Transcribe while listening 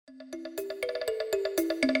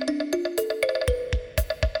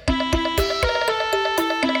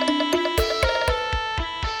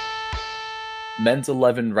Men's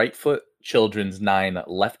 11 right foot, children's 9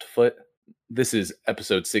 left foot. This is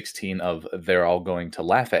episode 16 of They're All Going to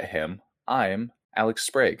Laugh at Him. I'm Alex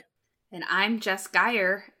Sprague. And I'm Jess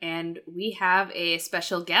Geyer, and we have a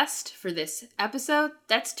special guest for this episode.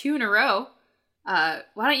 That's 2 in a row. Why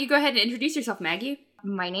don't you go ahead and introduce yourself, Maggie?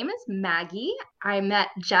 My name is Maggie. I met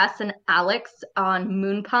Jess and Alex on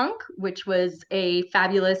Moonpunk, which was a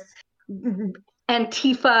fabulous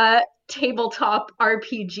Antifa tabletop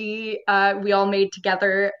RPG we all made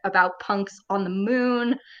together about punks on the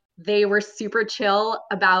moon. They were super chill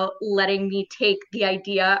about letting me take the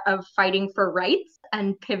idea of fighting for rights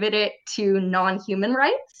and pivot it to non-human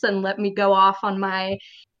rights and let me go off on my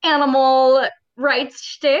animal rights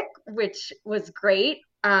shtick, which was great.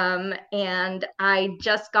 And I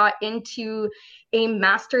just got into a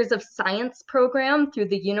Master's of Science program through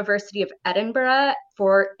the University of Edinburgh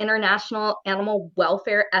for international animal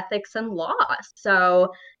welfare ethics and law.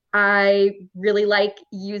 So I really like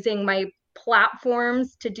using my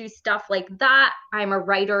platforms to do stuff like that. I'm a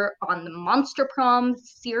writer on the Monster Prom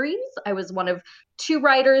series. I was one of 2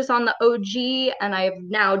 writers on the OG, and I've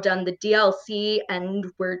now done the DLC, and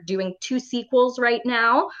we're doing 2 sequels right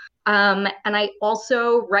now. And I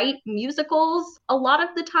also write musicals a lot of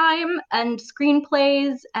the time and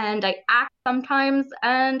screenplays, and I act sometimes,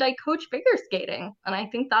 and I coach figure skating. And I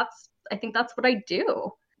think that's what I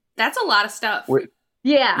do. That's a lot of stuff.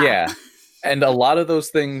 Yeah. And a lot of those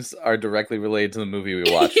things are directly related to the movie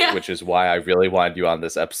we watched, which is why I really wanted you on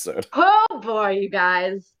this episode. Oh boy, you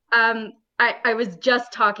guys. I was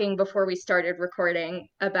just talking before we started recording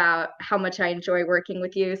about how much I enjoy working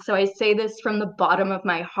with you. So I say this from the bottom of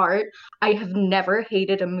my heart. I have never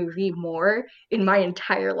hated a movie more in my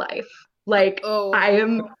entire life. I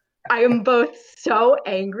am both so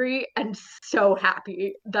angry and so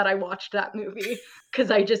happy that I watched that movie because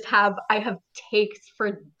I have takes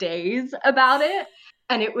for days about it.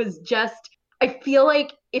 And it was just, I feel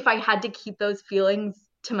like if I had to keep those feelings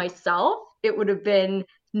to myself, it would have been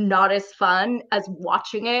not as fun as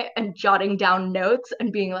watching it and jotting down notes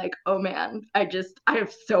and being like, oh man, I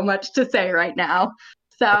have so much to say right now.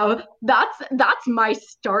 So that's my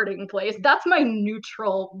starting place. That's my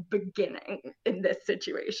neutral beginning in this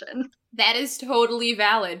situation. That is totally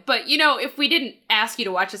valid. But, if we didn't ask you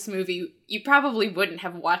to watch this movie, you probably wouldn't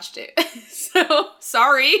have watched it. So,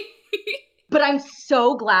 sorry. But I'm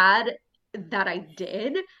so glad that I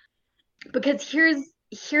did, because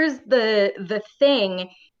here's the thing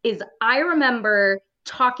is, I remember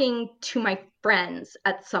talking to my friends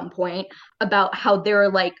at some point about how there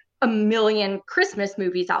are like a million Christmas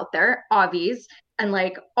movies out there, obvious, and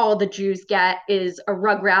like all the Jews get is a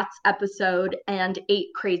Rugrats episode and 8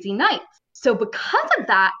 Crazy Nights. So because of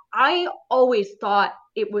that, I always thought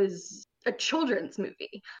it was a children's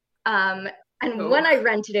movie. And when I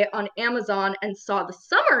rented it on Amazon and saw the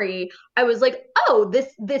summary, I was like, oh,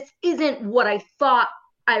 this isn't what I thought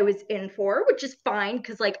I was in for, which is fine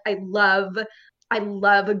because like I love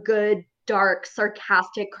a good dark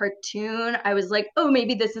sarcastic cartoon. I was like, oh,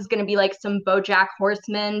 maybe this is going to be like some BoJack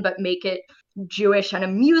Horseman but make it Jewish and a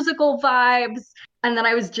musical vibes. And then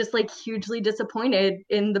I was just like hugely disappointed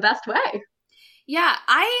in the best way. Yeah,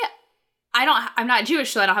 I'm not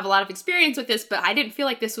Jewish, so I don't have a lot of experience with this, but I didn't feel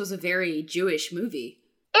like this was a very Jewish movie.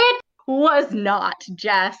 It was not,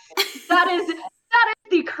 Jess. That is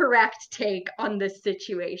the correct take on this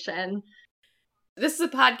situation. This is a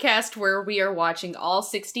podcast where we are watching all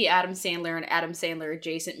 60 Adam Sandler and Adam Sandler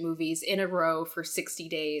adjacent movies in a row for 60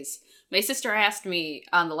 days. My sister asked me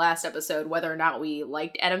on the last episode whether or not we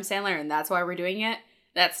liked Adam Sandler, and that's why we're doing it.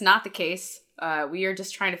 That's not the case. We are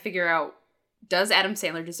just trying to figure out, does Adam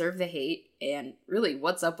Sandler deserve the hate? And really,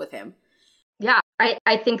 what's up with him? Yeah,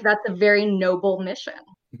 I think that's a very noble mission.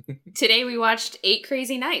 Today we watched 8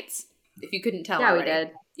 Crazy Nights, if you couldn't tell already. We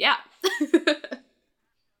did. Yeah.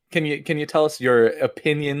 Can you tell us your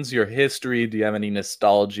opinions, your history? Do you have any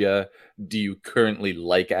nostalgia? Do you currently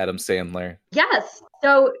like Adam Sandler? Yes.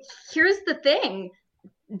 So here's the thing.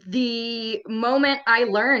 The moment I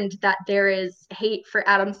learned that there is hate for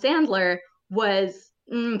Adam Sandler was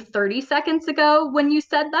 30 seconds ago when you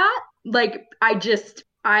said that. Like,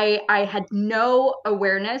 I had no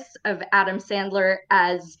awareness of Adam Sandler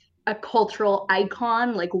as a cultural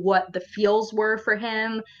icon, like what the feels were for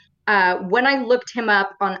him. When I looked him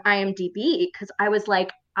up on IMDb, because I was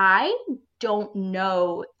like, I don't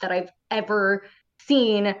know that I've ever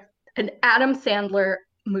seen an Adam Sandler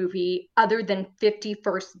movie other than 50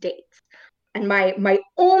 First Dates. And my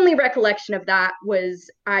only recollection of that was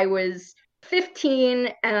I was 15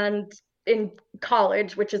 and in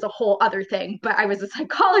college, which is a whole other thing, but I was a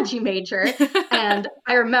psychology major. And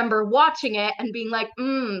I remember watching it and being like,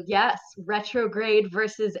 yes, retrograde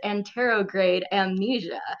versus anterograde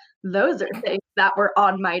amnesia. Those are things that were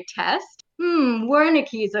on my test.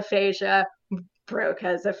 Wernicke's aphasia,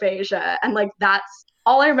 Broca's aphasia. And like, that's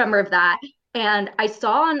all I remember of that. And I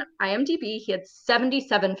saw on IMDb he had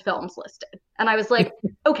 77 films listed. And I was like,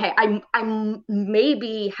 okay, I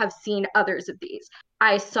maybe have seen others of these.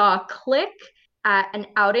 I saw Click at an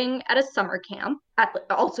outing at a summer camp,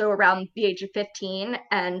 also around the age of 15.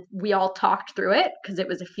 And we all talked through it because it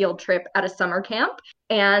was a field trip at a summer camp.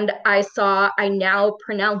 And I saw I Now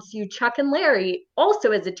Pronounce You Chuck and Larry,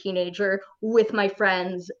 also as a teenager with my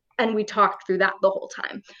friends. And we talked through that the whole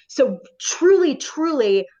time. So truly,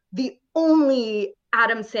 truly, the only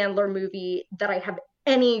Adam Sandler movie that I have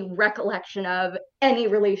any recollection of, any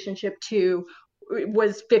relationship to,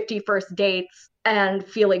 was 50 First Dates and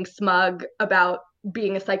feeling smug about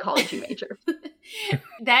being a psychology major.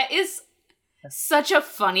 That is such a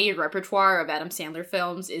funny repertoire of Adam Sandler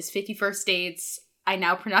films is 50 First Dates, I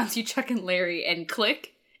Now Pronounce You Chuck and Larry, and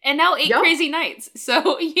Click, and now Eight Crazy Nights.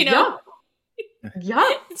 So, you know,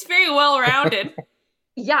 it's very well-rounded.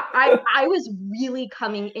 Yeah, I was really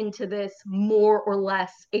coming into this more or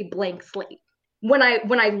less a blank slate. When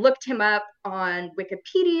I looked him up on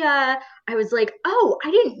Wikipedia, I was like, oh, I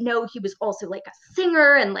didn't know he was also like a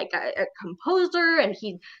singer and like a composer, and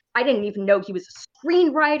I didn't even know he was a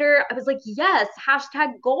screenwriter. I was like, yes,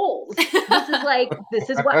 #goals. This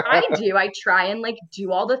is what I do. I try and like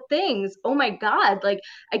do all the things. Oh my God, like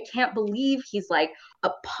I can't believe he's like a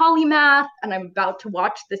polymath, and I'm about to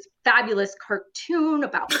watch this fabulous cartoon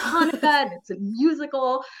about Hanukkah, and it's a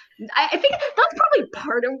musical. I think that's probably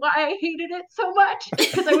part of why I hated it so much,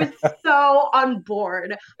 because I was so on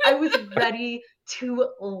board. I was ready to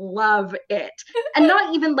love it. And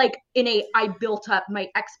not even like I built up my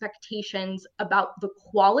expectations about the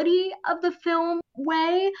quality of the film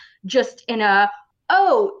way, just in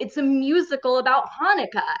it's a musical about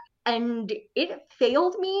Hanukkah. And it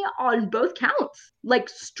failed me on both counts. Like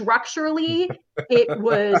structurally, it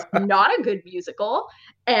was not a good musical,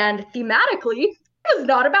 and thematically, it was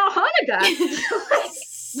not about Hanukkah.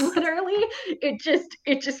 Literally, it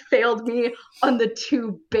just failed me on the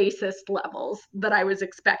two basest levels that I was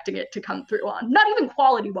expecting it to come through on. Not even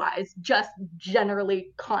quality-wise, just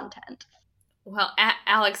generally content. Well,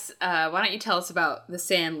 Alex, why don't you tell us about The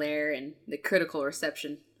Sandler and the critical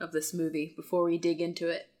reception of this movie before we dig into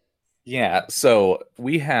it? Yeah, so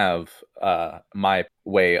we have my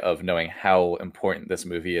way of knowing how important this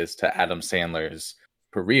movie is to Adam Sandler's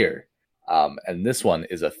career. And this one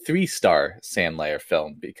is a 3-star Sandler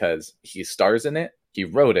film because he stars in it, he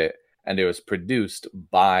wrote it, and it was produced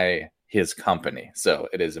by his company. So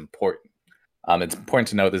it is important. It's important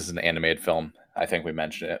to note this is an animated film. I think we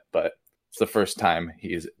mentioned it, but it's the first time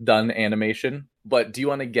he's done animation. But do you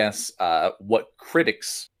want to guess what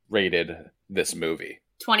critics rated this movie?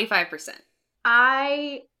 25%.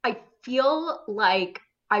 I feel like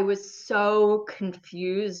I was so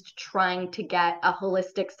confused trying to get a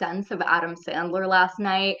holistic sense of Adam Sandler last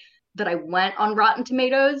night that I went on Rotten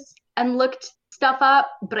Tomatoes and looked stuff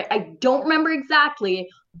up, but I don't remember exactly,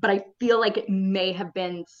 but I feel like it may have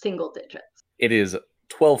been single digits. It is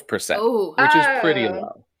 12%, which is pretty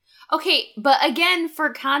low. Okay, but again,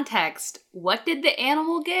 for context, what did the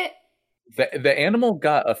animal get? The animal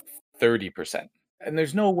got a 30%. And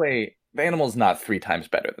there's no way the animal's not 3 times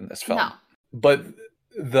better than this film. No. But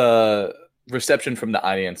the reception from the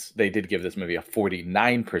audience, they did give this movie a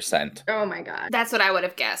 49%. Oh my God. That's what I would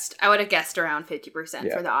have guessed. I would have guessed around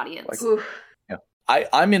 50% for the audience.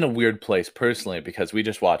 I'm in a weird place personally because we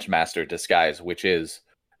just watched Master of Disguise, which is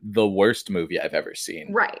the worst movie I've ever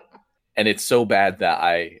seen. Right. And it's so bad that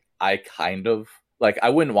I kind of, like,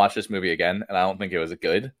 I wouldn't watch this movie again, and I don't think it was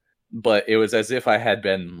good. But it was as if I had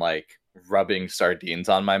been, like, rubbing sardines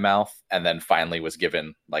on my mouth and then finally was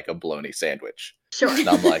given like a bologna sandwich. Sure. And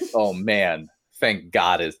I'm like, oh man, thank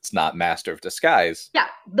God it's not Master of Disguise. Yeah,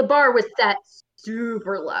 the bar was set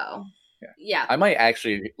super low. Yeah. I might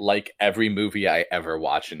actually like every movie I ever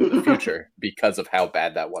watch in the future because of how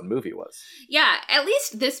bad that one movie was. Yeah, at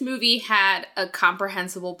least this movie had a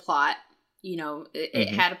comprehensible plot. You know, it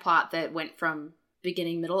had a plot that went from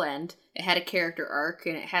beginning, middle, end. It had a character arc,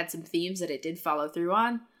 and it had some themes that it did follow through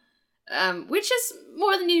on. Which is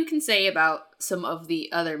more than you can say about some of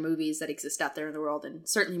the other movies that exist out there in the world, and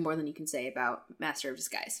certainly more than you can say about Master of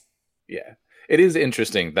Disguise. Yeah. It is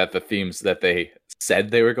interesting that the themes that they said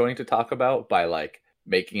they were going to talk about by, like,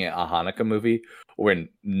 making it a Hanukkah movie were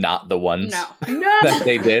not the ones that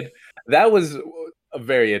they did. That was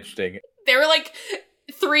very interesting. They were, like,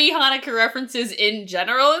 3 Hanukkah references in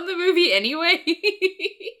general in the movie anyway.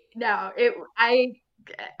 No, here's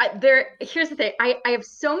the thing. I have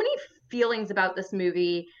so many feelings about this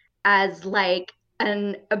movie as like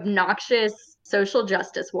an obnoxious social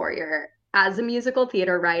justice warrior, as a musical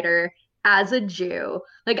theater writer, as a Jew.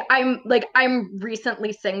 I'm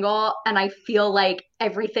recently single and I feel like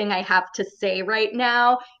everything I have to say right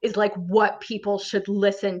now is like what people should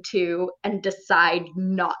listen to and decide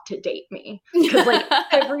not to date me. Because like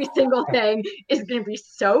every single thing is going to be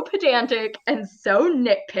so pedantic and so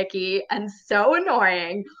nitpicky and so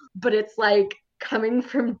annoying, but it's like coming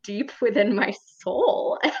from deep within my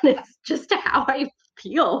soul and it's just how I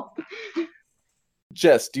feel.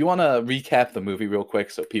 Jess, do you want to recap the movie real quick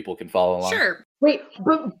so people can follow along? Sure. Wait,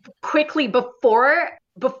 but quickly before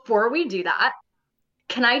we do that,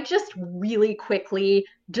 can I just really quickly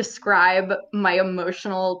describe my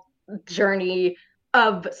emotional journey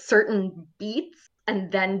of certain beats and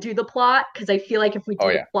then do the plot? Because I feel like if we do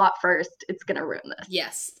the plot first, it's going to ruin this.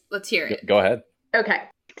 Yes, let's hear it. Go ahead. Okay,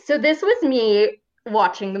 so this was me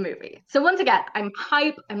watching the movie. So once again, I'm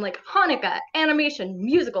hype. I'm like, Hanukkah, animation,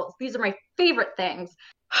 musicals. These are my favorite things.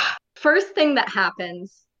 First thing that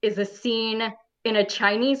happens is a scene in a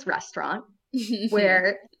Chinese restaurant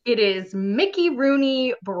where it is Mickey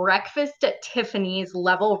Rooney breakfast at Tiffany's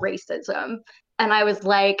level racism. And I was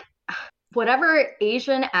like, whatever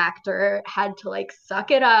Asian actor had to like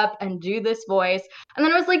suck it up and do this voice. And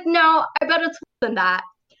then I was like, no, I bet it's worse than that.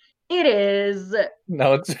 It is.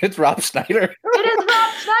 No, it's Rob Schneider. It is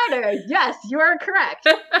Rob Schneider. Yes, you are correct.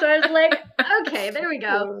 So I was like, okay, there we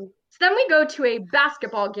go. So then we go to a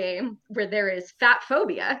basketball game where there is fat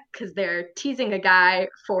phobia because they're teasing a guy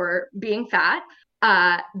for being fat.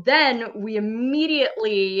 Then we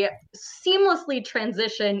immediately seamlessly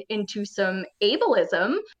transition into some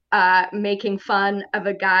ableism, making fun of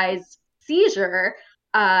a guy's seizure.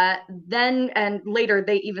 Then and later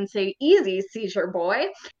they even say easy seizure boy.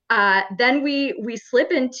 Then we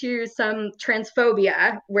slip into some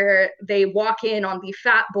transphobia where they walk in on the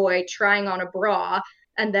fat boy trying on a bra,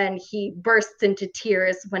 and then he bursts into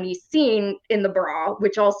tears when he's seen in the bra,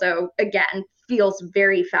 which also, again, feels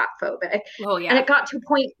very fat phobic. Oh, yeah. And it got to a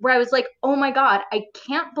point where I was like, oh my God, I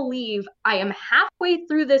can't believe I am halfway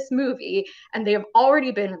through this movie and they have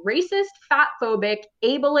already been racist, fat phobic,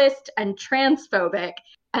 ableist, and transphobic.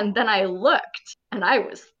 And then I looked and I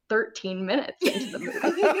was 13 minutes into the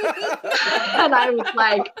movie. And I was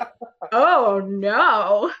like, oh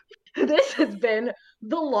no, this has been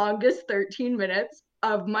the longest 13 minutes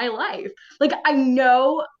of my life. Like, I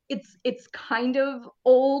know it's kind of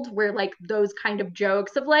old where like those kind of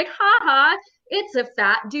jokes of like, haha, it's a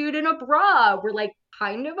fat dude in a bra were like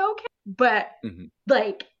kind of okay. But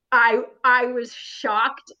like I was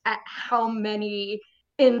shocked at how many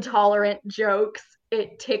intolerant jokes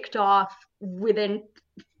it ticked off within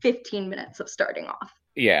 15 minutes of starting off.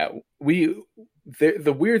 Yeah,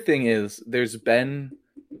 the weird thing is there's been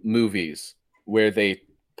movies where they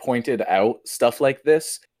pointed out stuff like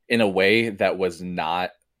this in a way that was not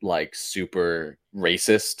like super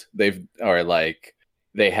racist. They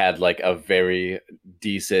had like a very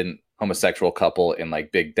decent homosexual couple in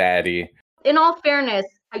like Big Daddy. In all fairness,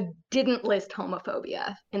 I didn't list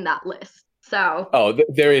homophobia in that list. So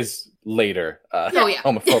there is later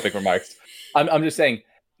homophobic remarks. I'm just saying,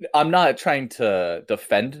 I'm not trying to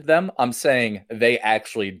defend them. I'm saying they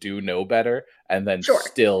actually do know better and then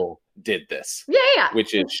still did this. Yeah.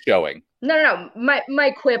 Which is showing. No.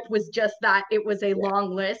 My quip was just that it was a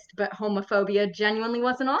long list, but homophobia genuinely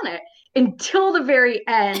wasn't on it until the very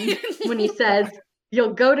end when he says,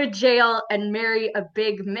 you'll go to jail and marry a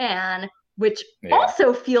big man, which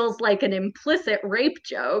also feels like an implicit rape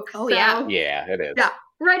joke. Oh, so, yeah, it is. Yeah,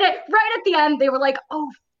 right at the end, they were like, oh,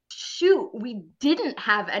 shoot, we didn't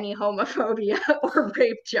have any homophobia or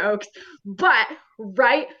rape jokes, but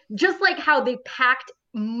just like how they packed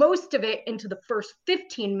most of it into the first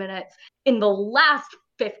 15 minutes, in the last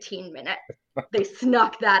 15 minutes, they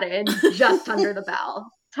snuck that in just under the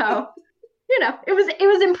bell. So, it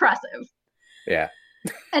was impressive. Yeah.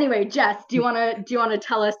 Anyway, Jess, do you want to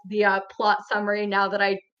tell us the plot summary now that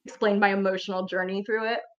I explained my emotional journey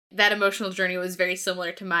through it? That emotional journey was very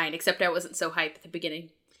similar to mine, except I wasn't so hype at the beginning.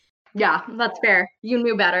 Yeah, that's fair. You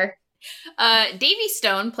knew better. Davy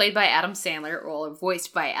Stone, played by Adam Sandler, or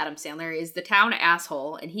voiced by Adam Sandler, is the town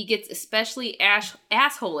asshole, and he gets especially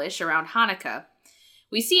asshole-ish around Hanukkah.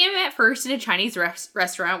 We see him at first in a Chinese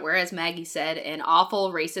restaurant where, as Maggie said, an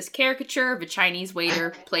awful racist caricature of a Chinese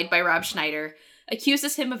waiter, played by Rob Schneider,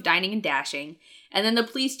 accuses him of dining and dashing, and then the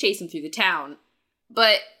police chase him through the town.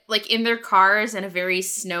 But, like, in their cars in a very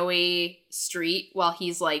snowy street while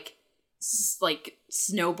he's, like, like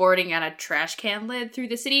snowboarding on a trash can lid through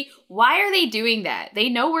the city. Why are they doing that? They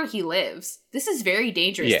know where he lives. This is very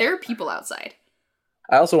dangerous. Yeah. There are people outside.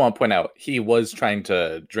 I also want to point out he was trying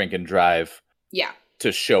to drink and drive. Yeah.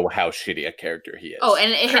 To show how shitty a character he is. Oh,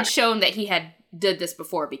 and it had shown that he had did this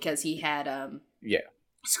before because he had yeah,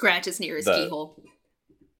 scratches near his keyhole.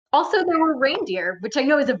 Also, there were reindeer, which I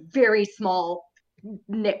know is a very small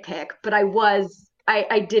nitpick, but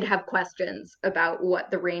I did have questions about what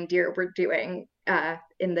the reindeer were doing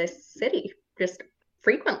in this city, just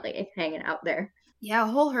frequently hanging out there. Yeah,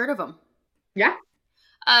 a whole herd of them. Yeah.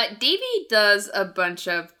 Davy does a bunch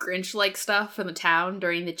of Grinch-like stuff in the town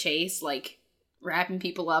during the chase, like wrapping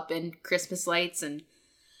people up in Christmas lights, and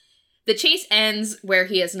the chase ends where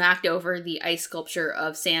he has knocked over the ice sculpture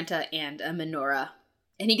of Santa and a menorah,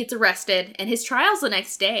 and he gets arrested, and his trial's the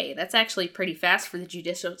next day. That's actually pretty fast for the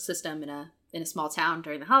judicial system in a small town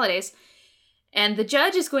during the holidays, and the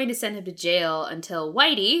judge is going to send him to jail until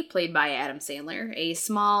Whitey, played by Adam Sandler, a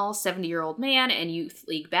small 70-year-old man and youth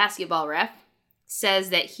league basketball ref, says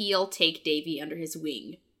that he'll take Davy under his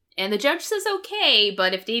wing. And the judge says okay,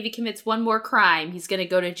 but if Davy commits one more crime, he's going to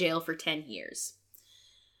go to jail for 10 years.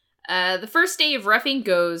 The first day of roughing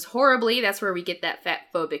goes horribly. That's where we get that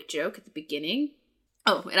fat-phobic joke at the beginning.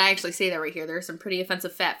 Oh, and I actually say that right here. There are some pretty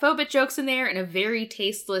offensive fat-phobic jokes in there, and a very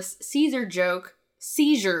tasteless seizure joke,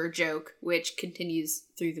 which continues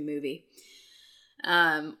through the movie.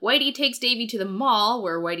 Whitey takes Davy to the mall,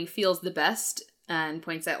 where Whitey feels the best, and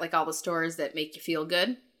points out like all the stores that make you feel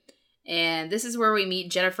good. And this is where we meet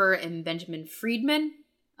Jennifer and Benjamin Friedman,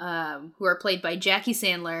 who are played by Jackie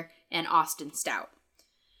Sandler and Austin Stout.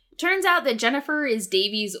 It turns out that Jennifer is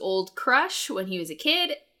Davy's old crush when he was a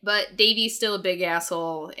kid, but Davy's still a big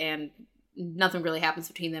asshole, and nothing really happens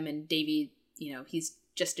between them, and Davy, he's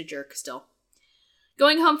just a jerk still.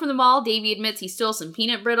 Going home from the mall, Davy admits he stole some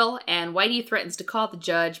peanut brittle, and Whitey threatens to call the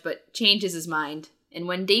judge, but changes his mind. And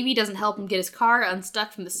when Davy doesn't help him get his car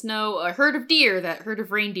unstuck from the snow, a herd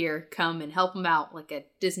of reindeer, come and help him out like a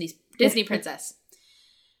Disney princess.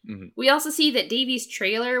 Mm-hmm. We also see that Davy's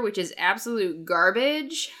trailer, which is absolute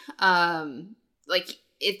garbage,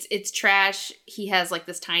 it's trash. He has like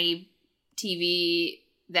this tiny TV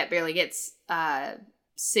that barely gets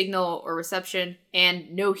signal or reception,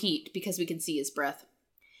 and no heat because we can see his breath.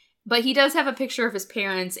 But he does have a picture of his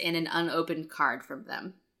parents and an unopened card from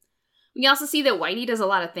them. We also see that Whitey does a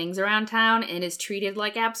lot of things around town and is treated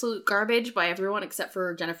like absolute garbage by everyone except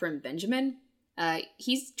for Jennifer and Benjamin.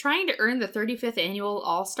 He's trying to earn the 35th annual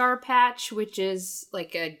All-Star Patch, which is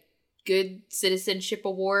like a good citizenship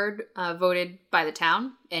award voted by the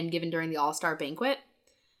town and given during the All-Star banquet.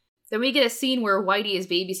 Then we get a scene where Whitey is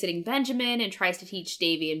babysitting Benjamin and tries to teach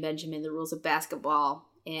Davy and Benjamin the rules of basketball.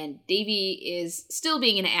 And Davy is still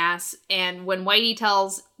being an ass, and when Whitey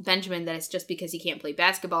tells Benjamin that it's just because he can't play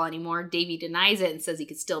basketball anymore, Davy denies it and says he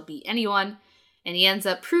could still beat anyone, and he ends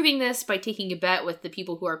up proving this by taking a bet with the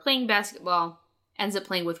people who are playing basketball, ends up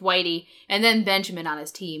playing with Whitey, and then Benjamin on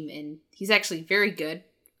his team, and he's actually very good,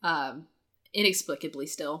 inexplicably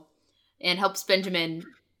still, and helps Benjamin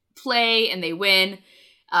play, and they win,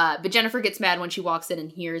 but Jennifer gets mad when she walks in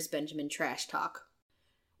and hears Benjamin trash talk.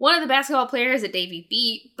 One of the basketball players that Davy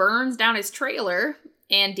beat burns down his trailer,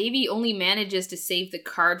 and Davy only manages to save the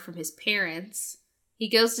card from his parents. He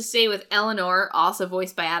goes to stay with Eleanor, also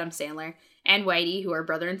voiced by Adam Sandler, and Whitey, who are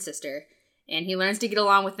brother and sister, and he learns to get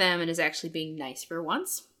along with them and is actually being nice for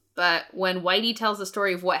once. But when Whitey tells the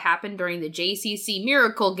story of what happened during the JCC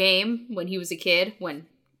Miracle Game when Davy was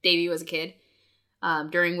a kid,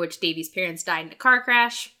 during which Davy's parents died in a car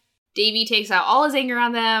crash, Davy takes out all his anger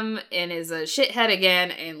on them and is a shithead again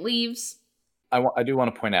and leaves. I do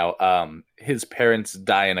want to point out, his parents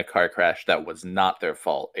die in a car crash that was not their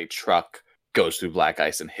fault. A truck goes through black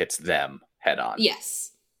ice and hits them head on.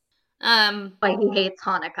 Yes. But he hates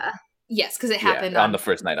Hanukkah. Yes, because it happened on the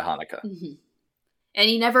first night of Hanukkah. Mm-hmm. And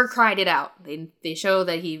he never cried it out. They show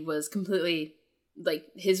that he was completely,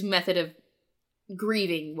 his method of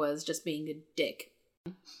grieving was just being a dick.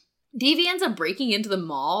 Davy ends up breaking into the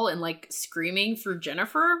mall and, screaming for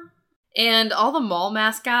Jennifer. And all the mall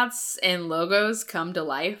mascots and logos come to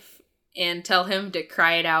life and tell him to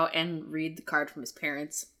cry it out and read the card from his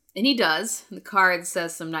parents. And he does. The card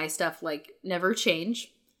says some nice stuff like, never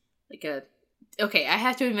change. Okay, I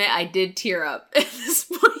have to admit, I did tear up at this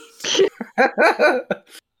point.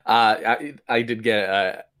 I did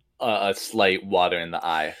get a slight water in the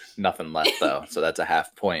eye. Nothing left, though. So that's a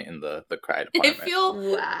half point in the cry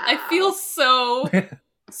department. I feel so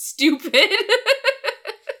stupid.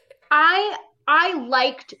 I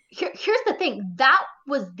liked... Here's the thing. That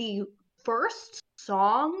was the first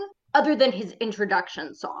song, other than his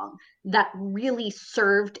introduction song, that really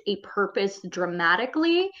served a purpose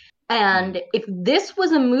dramatically. And if this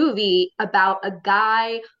was a movie about a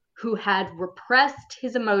guy who had repressed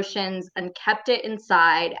his emotions and kept it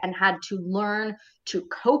inside and had to learn to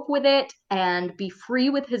cope with it and be free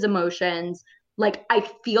with his emotions, like, I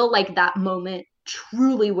feel like that moment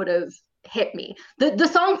truly would have hit me. The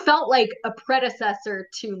song felt like a predecessor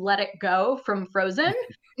to Let It Go from Frozen.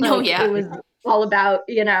 Like, Oh, yeah. It was all about,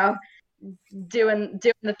 doing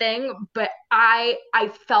the thing, but I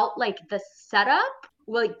felt like the setup,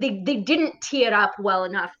 like they didn't tee it up well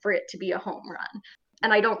enough for it to be a home run.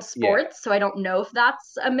 And I don't sports, so I don't know if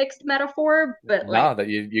that's a mixed metaphor, but no, that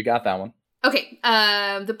you got that one. Okay,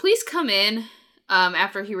 the police come in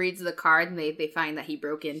after he reads the card, and they find that he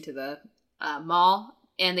broke into the mall,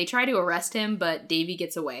 and they try to arrest him, but Davy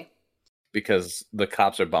gets away. Because the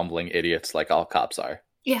cops are bumbling idiots like all cops are.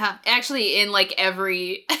 Yeah, actually, in like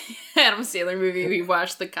every Adam Sandler movie we've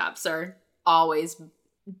watched, the cops are always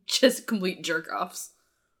just complete jerk-offs.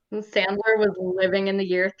 Sandler was living in the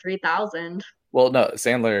year 3000. Well, no,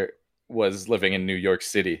 Sandler was living in New York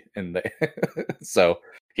City, so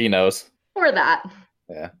he knows. Or that.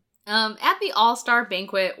 Yeah. At the All-Star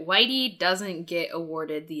Banquet, Whitey doesn't get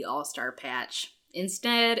awarded the All-Star Patch.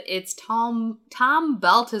 Instead, it's Tom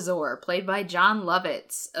Baltazar, played by John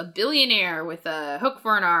Lovitz, a billionaire with a hook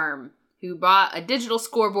for an arm, who bought a digital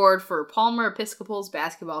scoreboard for Palmer Episcopal's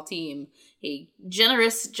basketball team. A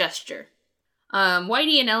generous gesture.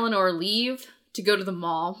 Whitey and Eleanor leave to go to the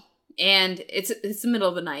mall, and it's the middle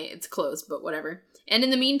of the night. It's closed, but whatever. And in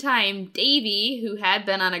the meantime, Davy, who had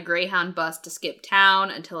been on a Greyhound bus to skip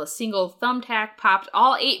town until a single thumbtack popped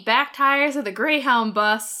all 8 back tires of the Greyhound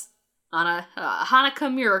bus on a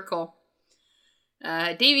Hanukkah miracle.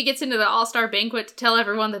 Davy gets into the All-Star Banquet to tell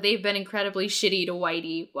everyone that they've been incredibly shitty to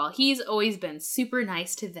Whitey, while he's always been super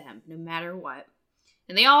nice to them, no matter what.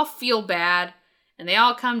 And they all feel bad, and they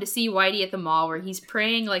all come to see Whitey at the mall where he's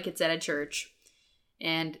praying like it's at a church.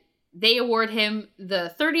 And they award him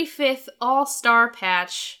the 35th All-Star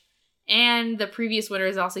Patch, and the previous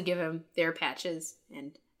winners also give him their patches.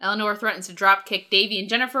 And Eleanor threatens to drop-kick Davy and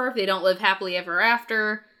Jennifer if they don't live happily ever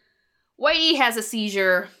after. Whitey has a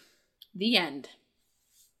seizure. The end.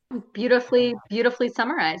 Beautifully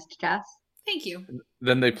summarized, Jess. Thank you.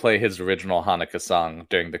 Then they play his original Hanukkah song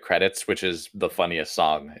during the credits, which is the funniest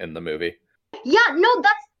song in the movie. Yeah, no,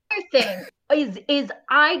 that's the other thing. Is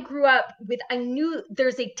I grew up with, I knew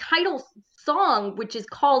there's a title song which is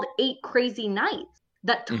called 8 Crazy Nights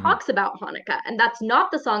that talks about Hanukkah, and that's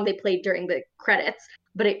not the song they played during the credits,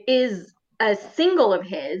 but it is a single of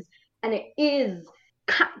his, and it is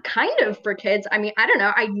kind of for kids. I mean, I don't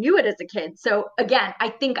know. I knew it as a kid. So again, I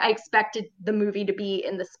think I expected the movie to be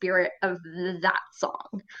in the spirit of that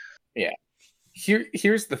song. Yeah.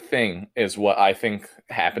 Here's the thing, is what I think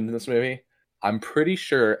happened in this movie. I'm pretty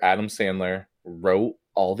sure Adam Sandler wrote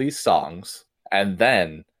all these songs, and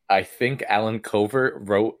then I think Alan Covert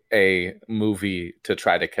wrote a movie to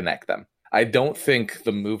try to connect them. I don't think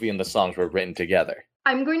the movie and the songs were written together.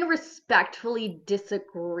 I'm going to respectfully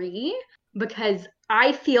disagree, because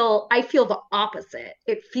I feel the opposite.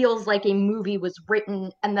 It feels like a movie was written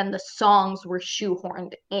and then the songs were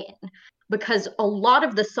shoehorned in, because a lot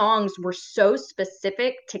of the songs were so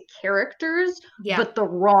specific to characters, but the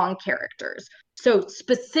wrong characters. So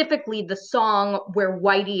specifically the song where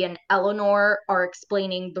Whitey and Eleanor are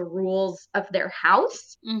explaining the rules of their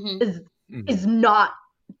house is not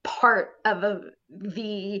part of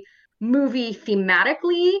the movie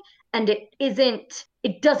thematically, and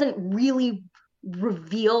it doesn't really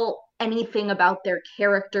reveal anything about their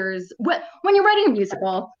characters. When you're writing a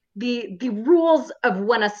musical, the rules of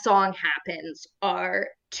when a song happens are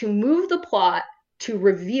to move the plot, to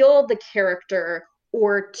reveal the character,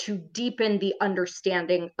 or to deepen the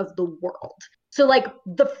understanding of the world. So like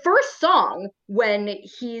the first song, when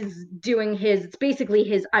he's doing it's basically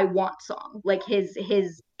his I Want song, like his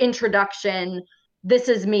introduction, this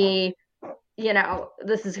is me,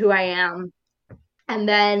 this is who I am. And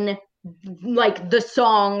then like the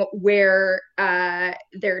song where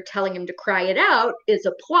they're telling him to cry it out is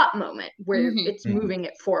a plot moment where it's moving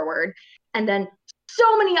it forward. And then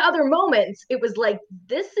so many other moments, it was like,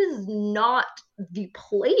 this is not the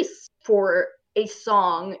place for a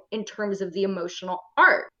song in terms of the emotional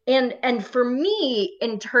art. And for me,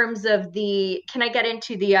 in terms of can I get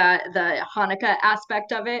into the Hanukkah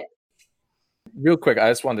aspect of it? Real quick, I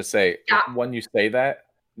just wanted to say, when you say that,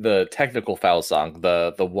 the Technical Foul song,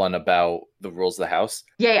 the one about the rules of the house,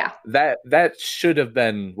 that should have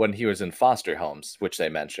been when he was in foster homes, which they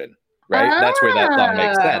mentioned, right? That's where that song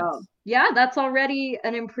makes sense. Yeah, that's already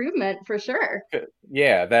an improvement for sure.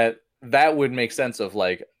 Yeah, that would make sense of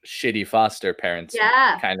like shitty foster parents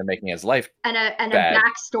Yeah. kind of making his life and a bad.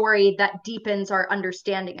 backstory that deepens our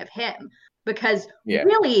understanding of him. Because Yeah.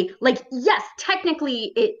 really, like, yes,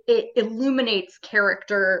 technically it illuminates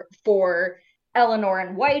character for Eleanor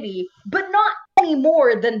and Whitey, but not any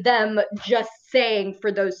more than them just saying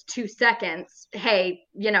for those 2 seconds, hey,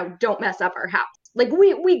 you know, don't mess up our house. Like,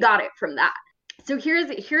 we got it from that. So here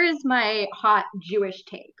is my hot Jewish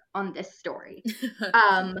take on this story.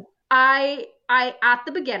 I at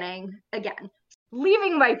the beginning, again,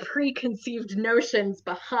 leaving my preconceived notions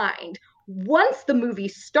behind, once the movie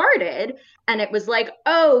started and it was like,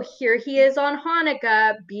 oh, here he is on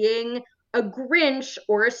Hanukkah being a Grinch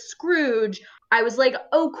or a Scrooge, I was like,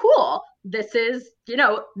 oh, cool. This is, you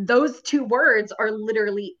know, those 2 words are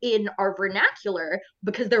literally in our vernacular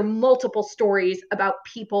because there are multiple stories about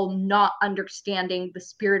people not understanding the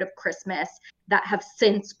spirit of Christmas that have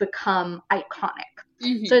since become iconic.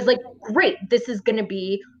 Mm-hmm. So I was like, great, this is going to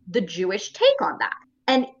be the Jewish take on that.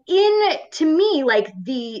 And to me, like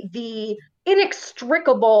the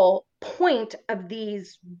inextricable point of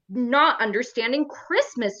these not understanding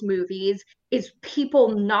Christmas movies is people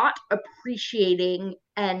not appreciating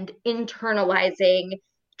and internalizing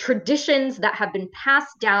traditions that have been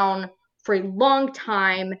passed down for a long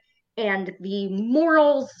time and the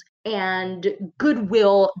morals and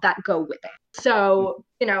goodwill that go with it. So,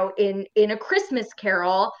 you know, in A Christmas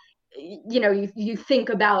Carol, you know, you think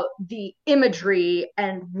about the imagery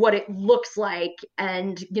and what it looks like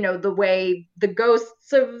and, you know, the way the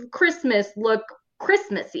ghosts of Christmas look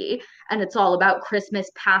Christmassy, and it's all about Christmas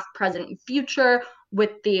past, present, and future.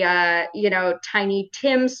 With the you know, Tiny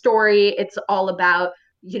Tim story, it's all about,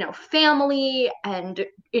 you know, family, and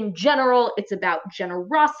in general it's about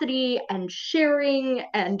generosity and sharing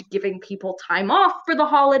and giving people time off for the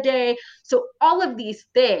holiday. So all of these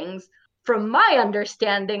things, from my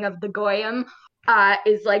understanding of the Goyim,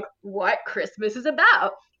 is like what Christmas is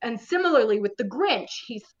about. And similarly with the Grinch,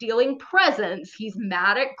 he's stealing presents, he's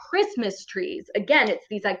mad at Christmas trees. Again, it's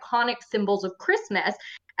these iconic symbols of Christmas.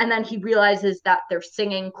 And then he realizes that they're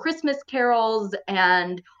singing Christmas carols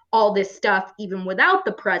and all this stuff even without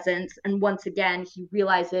the presents. And once again, he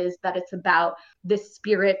realizes that it's about the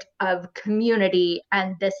spirit of community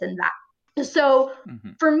and this and that. So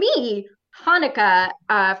for me, Hanukkah,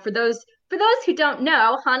 for those who don't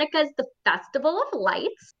know, Hanukkah is the festival of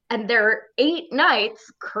lights, and there are 8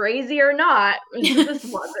 nights, crazy or not.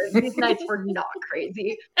 These nights were not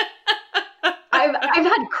crazy. I've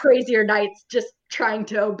had crazier nights just trying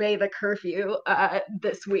to obey the curfew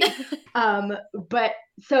this week. But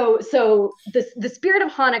so the spirit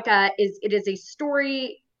of Hanukkah is a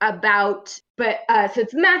story about, so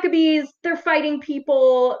it's Maccabees, they're fighting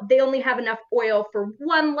people, they only have enough oil for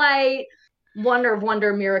 1 light, wonder of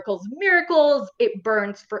wonder, miracles, it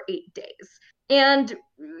burns for 8 days. And,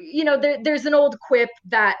 you know, there's an old quip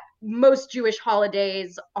that most Jewish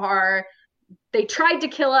holidays are, they tried to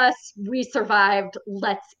kill us, we survived,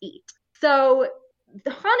 let's eat. So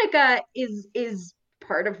the Hanukkah is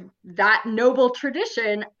part of that noble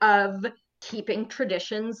tradition of keeping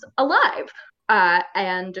traditions alive.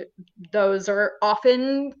 And those are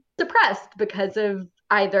often suppressed because of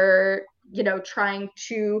either, you know, trying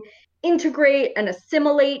to integrate and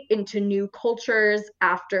assimilate into new cultures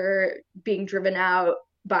after being driven out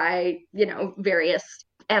by, you know, various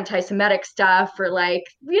anti-Semitic stuff, or like,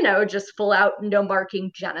 you know, just full out no marking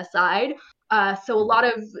genocide. So a lot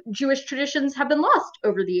of Jewish traditions have been lost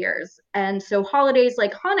over the years. And so holidays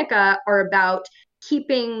like Hanukkah are about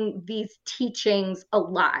keeping these teachings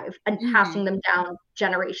alive and passing them down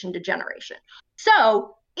generation to generation.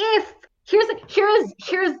 So if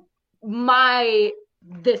here's my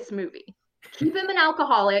this movie. Keep him an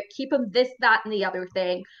alcoholic, keep him this, that, and the other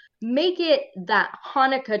thing. Make it that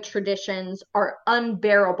Hanukkah traditions are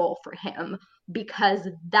unbearable for him because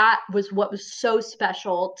that was what was so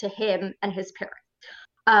special to him and his parents.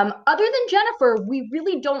 Other than Jennifer, we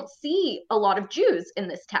really don't see a lot of Jews in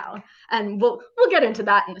this town, and we'll get into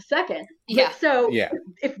that in a second. Yeah. But so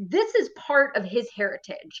if this is part of his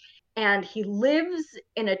heritage, and he lives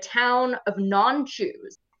in a town of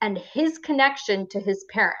non-Jews, and his connection to his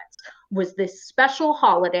parents was this special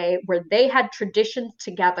holiday where they had traditions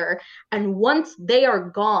together, and once they are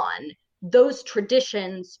gone, those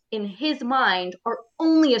traditions in his mind are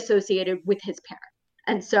only associated with his parents.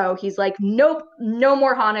 And so he's like, nope, no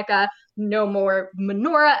more Hanukkah, no more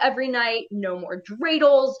menorah every night, no more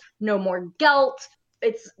dreidels, no more gelt.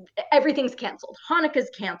 Everything's canceled. Hanukkah's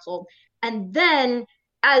canceled. And then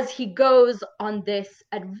as he goes on this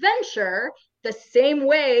adventure, the same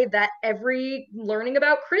way that every learning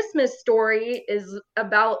about Christmas story is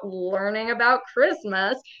about learning about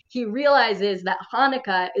Christmas, he realizes that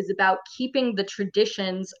Hanukkah is about keeping the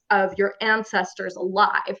traditions of your ancestors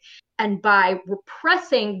alive. And by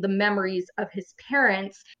repressing the memories of his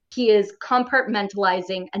parents, he is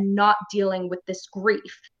compartmentalizing and not dealing with this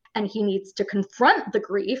grief. And he needs to confront the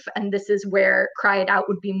grief. And this is where Cry It Out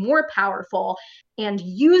would be more powerful, and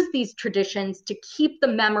use these traditions to keep the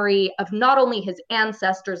memory of not only his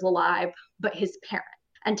ancestors alive, but his parents.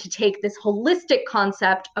 And to take this holistic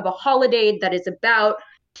concept of a holiday that is about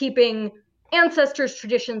keeping ancestors'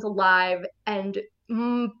 traditions alive and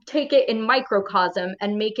take it in microcosm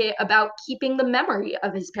and make it about keeping the memory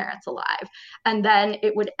of his parents alive. And then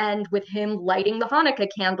it would end with him lighting the Hanukkah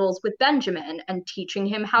candles with Benjamin and teaching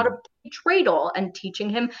him how to play dreidel and teaching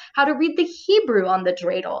him how to read the Hebrew on the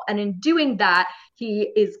dreidel. And in doing that,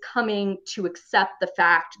 he is coming to accept the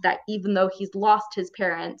fact that even though he's lost his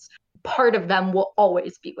parents, part of them will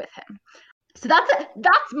always be with him. So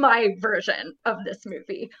that's my version of this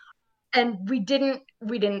movie. And we didn't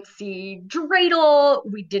see dreidel,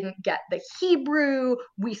 we didn't get the Hebrew,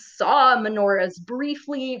 we saw menorahs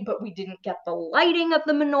briefly, but we didn't get the lighting of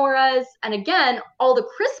the menorahs. And again, all the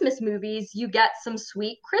Christmas movies, you get some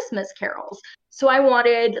sweet Christmas carols. So I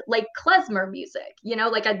wanted like klezmer music,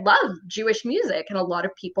 like I love Jewish music and a lot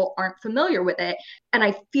of people aren't familiar with it. And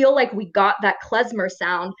I feel like we got that klezmer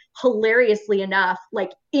sound hilariously enough,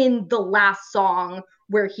 like in the last song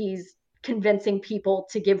where he's convincing people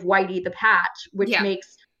to give Whitey the patch, which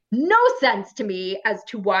makes no sense to me as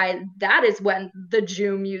to why that is when the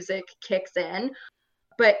Jew music kicks in.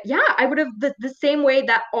 But yeah, I would have the same way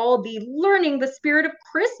that all the learning the spirit of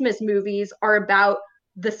Christmas movies are about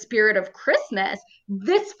the spirit of Christmas.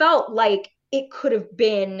 This felt like it could have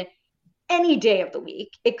been any day of the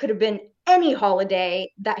week. It could have been any holiday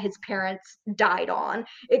that his parents died on.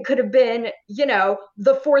 It could have been,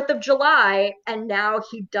 the 4th of July, and now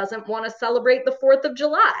he doesn't want to celebrate the 4th of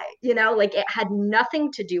July. Like it had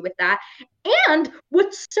nothing to do with that. And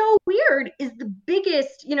what's so weird is the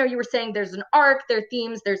biggest, you were saying there's an arc, there are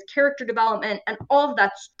themes, there's character development, and all of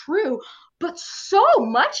that's true. But so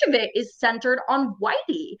much of it is centered on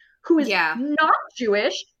Whitey, who is not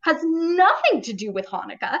Jewish, has nothing to do with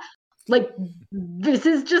Hanukkah. Like, this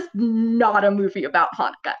is just not a movie about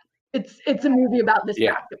Hanukkah. It's a movie about this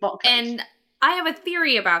basketball coach. And I have a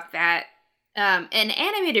theory about that. An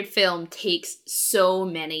animated film takes so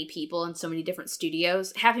many people in so many different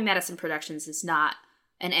studios. Happy Madison Productions is not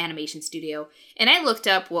an animation studio. And I looked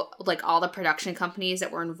up all the production companies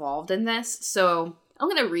that were involved in this. So I'm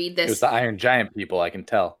going to read this. It was the Iron Giant people, I can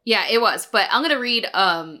tell. Yeah, it was. But I'm going to read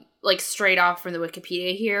straight off from the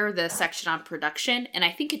Wikipedia here, the section on production, and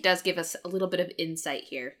I think it does give us a little bit of insight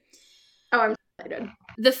here. Oh, I'm excited.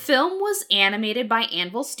 The film was animated by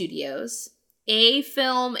Anvil Studios,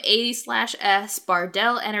 A-Film, A/S,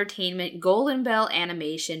 Bardell Entertainment, Golden Bell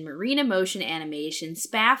Animation, Marina Motion Animation,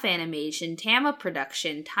 Spaff Animation, Tama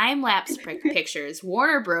Production, Time Lapse Pictures,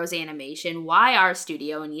 Warner Bros. Animation, YR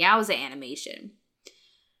Studio, and Yowza Animation.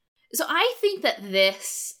 So I think that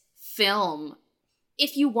this film,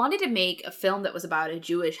 if you wanted to make a film that was about a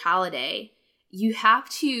Jewish holiday, you have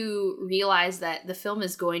to realize that the film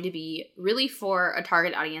is going to be really for a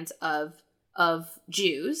target audience of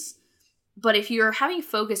Jews. But if you're having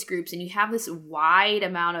focus groups and you have this wide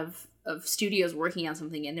amount of studios working on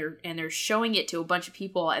something and they're showing it to a bunch of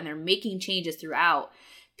people and they're making changes throughout,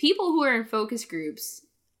 people who are in focus groups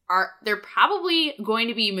they're probably going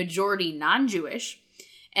to be majority non-Jewish,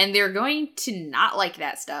 and they're going to not like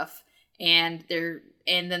that stuff. And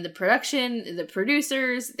then the production, the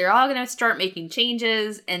producers, they're all going to start making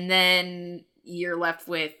changes, and then you're left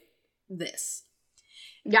with this.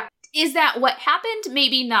 Yeah. Is that what happened?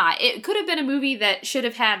 Maybe not. It could have been a movie that should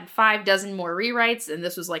have had 5 dozen more rewrites, and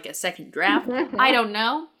this was like a second draft. I don't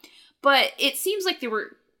know. But it seems like there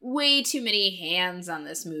were way too many hands on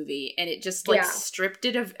this movie, and it just stripped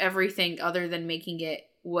it of everything other than making it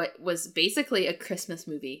what was basically a Christmas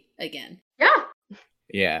movie again. Yeah.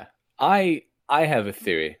 Yeah. I have a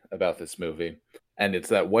theory about this movie, and it's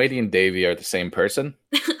that Whitey and Davy are the same person.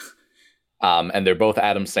 And they're both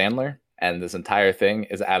Adam Sandler, and this entire thing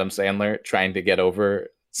is Adam Sandler trying to get over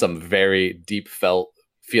some very deep felt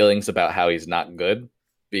feelings about how he's not good,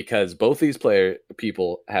 because both these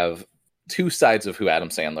people have two sides of who Adam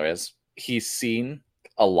Sandler is. He's seen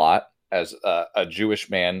a lot as a Jewish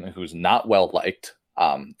man who's not well liked.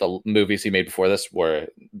 The movies he made before this were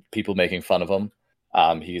people making fun of him.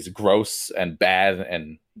 He's gross and bad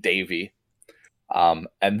and Davy.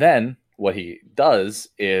 And then what he does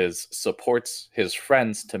is supports his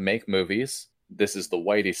friends to make movies this is the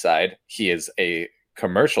Whitey side. He is a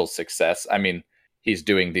commercial success. I mean, he's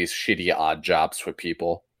doing these shitty odd jobs for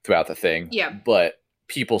people throughout the thing. Yeah. But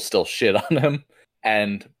people still shit on him.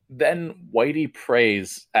 And then Whitey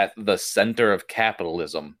prays at the center of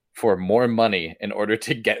capitalism for more money in order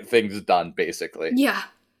to get things done, basically. Yeah.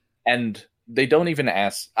 And they don't even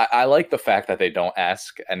ask. I like the fact that they don't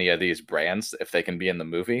ask any of these brands if they can be in the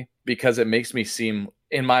movie, because it makes me seem,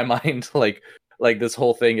 in my mind, like this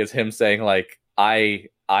whole thing is him saying, like, I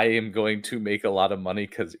am going to make a lot of money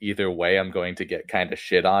because either way I'm going to get kind of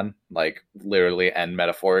shit on, like literally and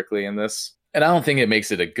metaphorically in this. And I don't think it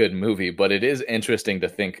makes it a good movie, but it is interesting to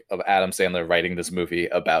think of Adam Sandler writing this movie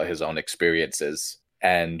about his own experiences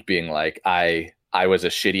and being like, I was a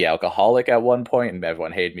shitty alcoholic at one point and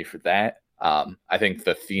everyone hated me for that. I think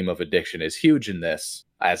the theme of addiction is huge in this,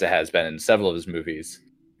 as it has been in several of his movies.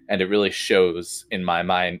 And it really shows, in my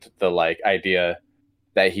mind, the like idea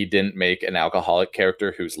that he didn't make an alcoholic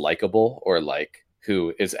character who's likable or like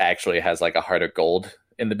who is actually has like a heart of gold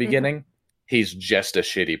in the beginning. Mm-hmm. He's just a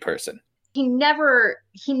shitty person. He never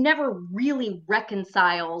really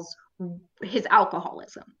reconciles his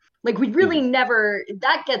alcoholism. Like we really never,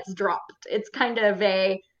 that gets dropped. It's kind of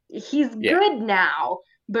he's good now,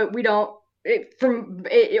 but we don't,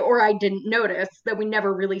 or I didn't notice that we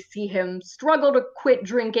never really see him struggle to quit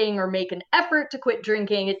drinking or make an effort to quit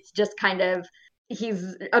drinking. It's just kind of,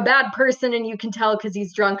 he's a bad person and you can tell because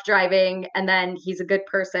he's drunk driving, and then he's a good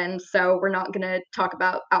person. So we're not going to talk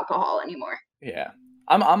about alcohol anymore. Yeah.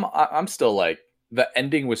 I'm still like, the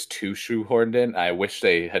ending was too shoehorned in. I wish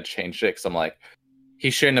they had changed it, because I'm like, he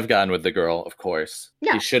shouldn't have gone with the girl, of course.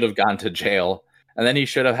 Yeah. He should have gone to jail, and then he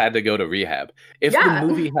should have had to go to rehab. If the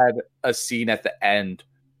movie had a scene at the end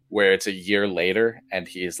where it's a year later and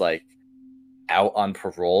he's like out on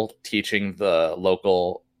parole teaching the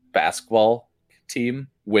local basketball team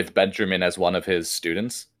with Benjamin as one of his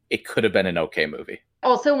students, it could have been an okay movie.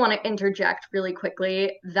 Also want to interject really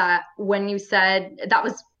quickly that when you said that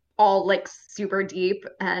was all like super deep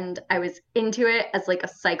and I was into it as like a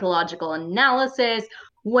psychological analysis,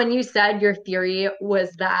 when you said your theory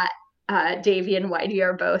was that Davey and Whitey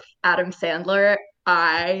are both Adam Sandler,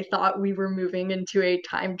 I thought we were moving into a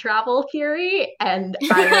time travel theory, and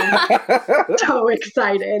I was so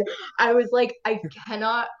excited. I was like, I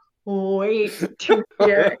cannot wait to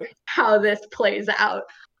hear how this plays out.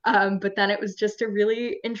 But then it was just a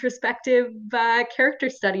really introspective character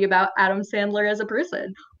study about Adam Sandler as a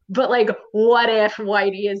person. But like, what if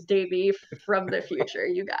Whitey is Davey from the future,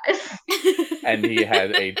 you guys? And he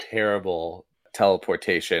had a terrible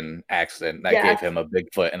teleportation accident that gave him a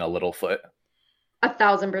big foot and a little foot.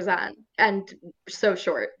 1,000%. And so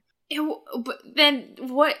short. But then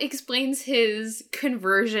what explains his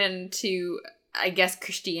conversion to, I guess,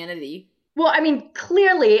 Christianity? Well, I mean,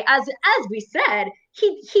 clearly, as we said,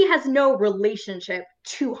 he has no relationship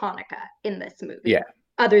to Hanukkah in this movie. Yeah.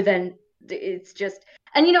 Other than it's just,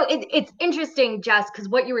 and you know, it's interesting, Jess, because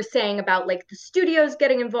what you were saying about like the studios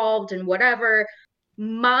getting involved and whatever.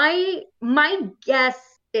 My guess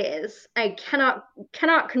is, I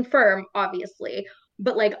cannot confirm, obviously,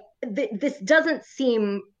 but like this doesn't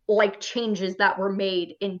seem like changes that were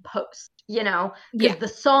made in post, you know, because the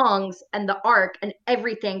songs and the arc and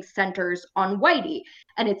everything centers on Whitey.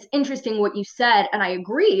 And it's interesting what you said, and I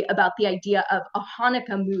agree about the idea of a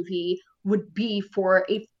Hanukkah movie would be for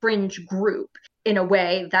a fringe group in a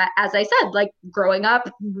way that, as I said, like growing up,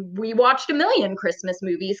 we watched a million Christmas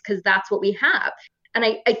movies because that's what we have. And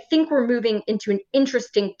I think we're moving into an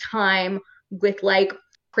interesting time with like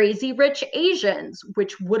Crazy Rich Asians,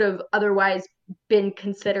 which would have otherwise been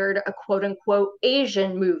considered a quote unquote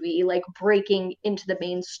Asian movie, like breaking into the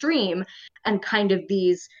mainstream, and kind of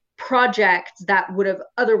these projects that would have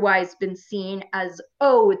otherwise been seen as,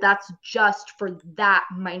 oh, that's just for that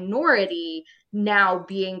minority, now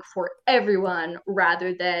being for everyone,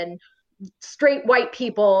 rather than straight white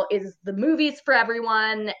people is the movies for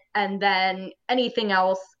everyone, and then anything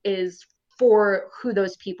else is for who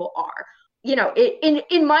those people are. You know,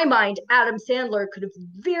 in my mind, Adam Sandler could have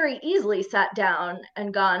very easily sat down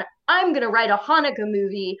and gone, I'm going to write a Hanukkah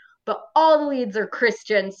movie, but all the leads are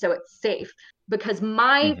Christian, so it's safe. Because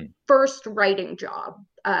my first writing job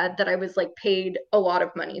that I was like paid a lot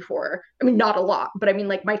of money for, I mean, not a lot, but I mean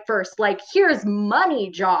like my first like, here's money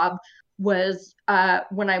job was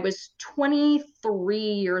when I was 23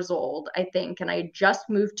 years old, I think, and I just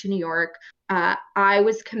moved to New York. I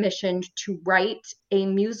was commissioned to write a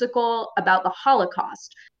musical about the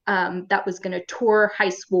Holocaust that was going to tour high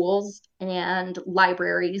schools and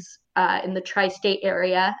libraries in the tri-state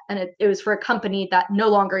area. And it was for a company that no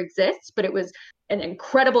longer exists, but it was an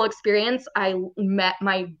incredible experience. I met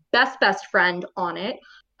my best friend on it.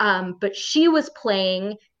 But she was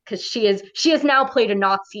playing, because she has now played a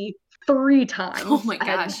Nazi 3 times. Oh my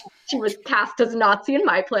gosh. She was cast as a Nazi in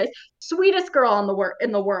My Place. Sweetest girl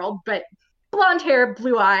in the world, but blonde hair,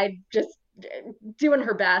 blue eyed, just doing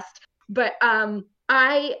her best. But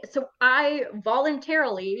I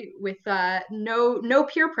voluntarily, with no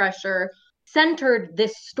peer pressure, centered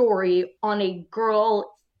this story on a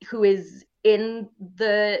girl who is in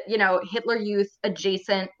the Hitler Youth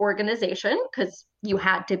adjacent organization, because you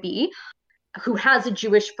had to be, who has a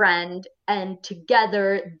Jewish friend, and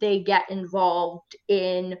together they get involved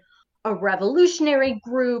in a revolutionary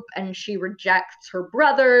group, and she rejects her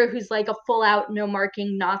brother, who's like a full out no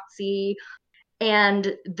marking Nazi.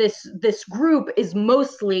 And this group is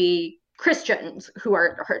mostly Christians who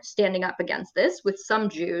are standing up against this, with some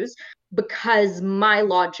Jews, because my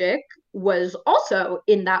logic was also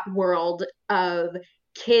in that world of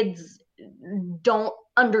kids don't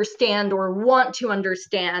understand or want to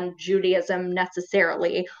understand Judaism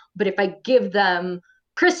necessarily, but if I give them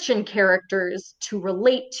Christian characters to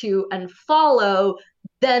relate to and follow,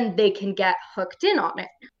 then they can get hooked in on it.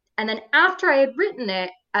 And then after I had written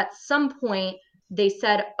it, at some point they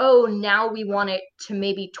said, oh, now we want it to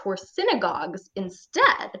maybe tour synagogues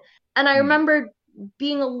instead. And I remember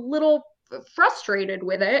being a little frustrated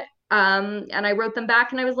with it. And I wrote them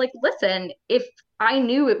back and I was like, listen, if I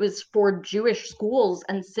knew it was for Jewish schools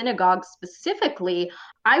and synagogues specifically,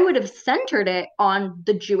 I would have centered it on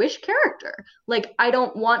the Jewish character. Like, I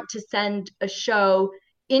don't want to send a show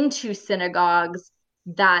into synagogues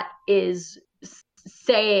that is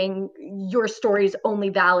saying your story is only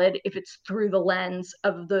valid if it's through the lens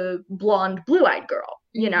of the blonde, blue-eyed girl.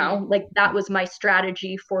 You know, like that was my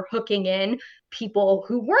strategy for hooking in people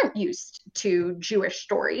who weren't used to Jewish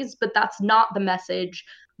stories, but that's not the message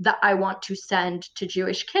that I want to send to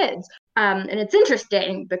Jewish kids. And it's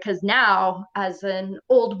interesting because now, as an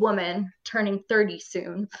old woman turning 30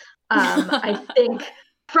 soon, I think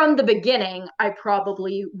from the beginning, I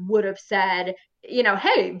probably would have said, you know,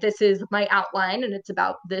 hey, this is my outline and it's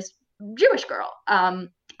about this Jewish girl.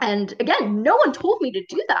 And again, no one told me to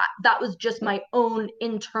do that. That was just my own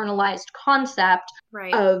internalized concept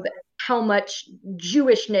of how much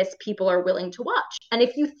Jewishness people are willing to watch. And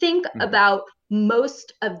if you think about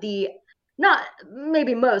most of the, not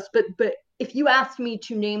maybe most, but if you asked me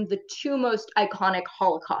to name the 2 most iconic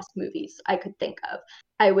Holocaust movies I could think of,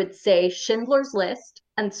 I would say Schindler's List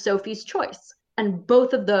and Sophie's Choice. And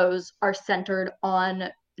both of those are centered on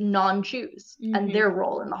non-Jews and their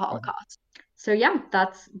role in the Holocaust. So yeah,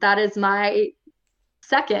 that is my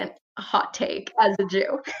second hot take as a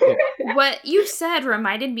Jew. What you said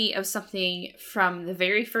reminded me of something from the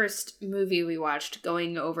very first movie we watched,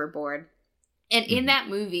 Going Overboard. And in that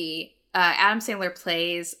movie, Adam Sandler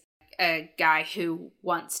plays a guy who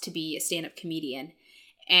wants to be a stand-up comedian.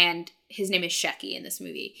 And his name is Shecky in this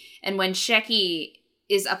movie. And when Shecky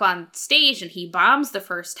is up on stage and he bombs the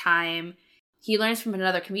first time, he learns from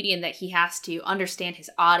another comedian that he has to understand his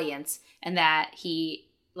audience, and that he,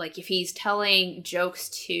 like, if he's telling jokes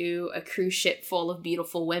to a cruise ship full of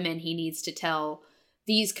beautiful women, he needs to tell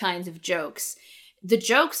these kinds of jokes. The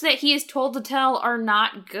jokes that he is told to tell are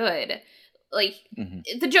not good. Like,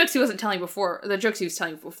 the jokes he was telling before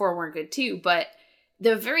weren't good too, but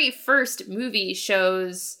the very first movie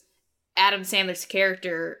shows Adam Sandler's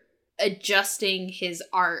character adjusting his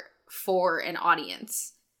art for an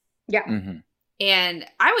audience. Yeah. And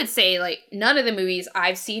I would say, like, none of the movies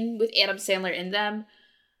I've seen with Adam Sandler in them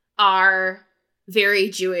are very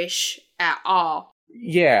Jewish at all.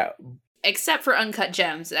 Yeah. Except for Uncut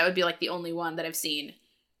Gems. That would be, like, the only one that I've seen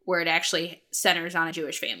where it actually centers on a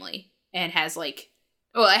Jewish family and has, like,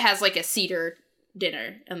 it has, like, a Seder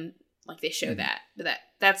dinner, and, like, they show that. But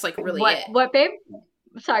that's, like, really it. What, babe?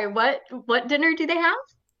 Sorry, what dinner do they have?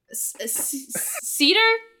 Cedar?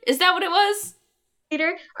 Is that what it was?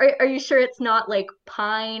 Cedar? Are you sure it's not like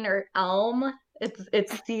pine or elm?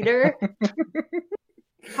 It's cedar.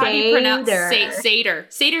 How do you pronounce Seder?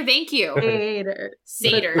 Seder, thank you.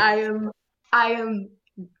 Seder. I am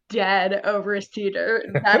dead over cedar.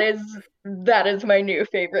 That is my new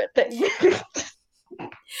favorite thing.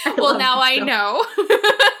 Well, now I know.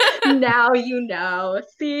 Now you know.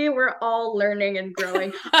 See, we're all learning and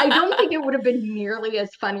growing. I don't think it would have been nearly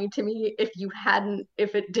as funny to me if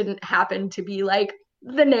it didn't happen to be like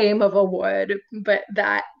the name of a wood, but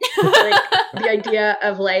that, like, the idea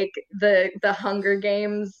of like the Hunger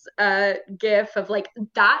Games gif of like,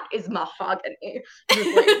 that is mahogany,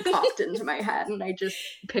 just like popped into my head, and I just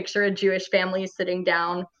picture a Jewish family sitting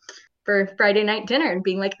down for Friday night dinner and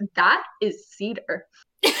being like, that is cedar.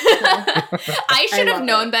 I should have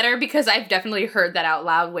known it. better because I've definitely heard that out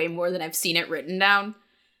loud way more than I've seen it written down.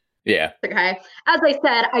 Yeah. Okay. As I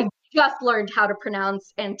said, I just learned how to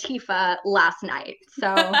pronounce Antifa last night.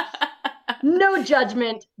 So no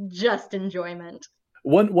judgment, just enjoyment.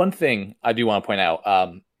 One thing I do want to point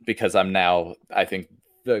out, because I'm now, I think,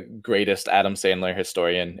 the greatest Adam Sandler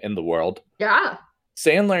historian in the world. Yeah.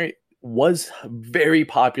 Sandler was very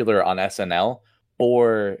popular on SNL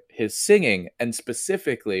for his singing, and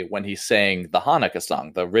specifically when he sang the Hanukkah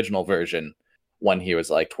song, the original version, when he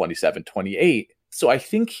was like 27, 28. So I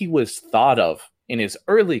think he was thought of in his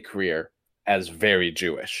early career as very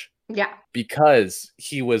Jewish. Yeah. Because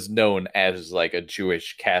he was known as like a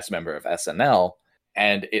Jewish cast member of SNL.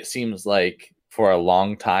 And it seems like for a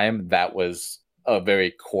long time, that was a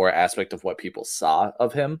very core aspect of what people saw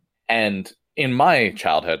of him. And in my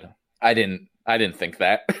childhood, I didn't think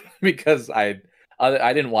that because I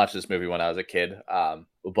didn't watch this movie when I was a kid.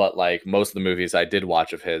 But like most of the movies I did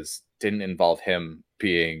watch of his didn't involve him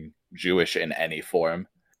being Jewish in any form.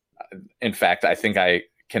 In fact, I think I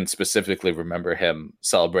can specifically remember him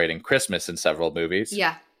celebrating Christmas in several movies.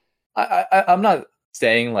 Yeah. I'm not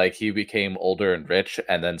saying like he became older and rich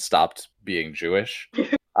and then stopped being Jewish.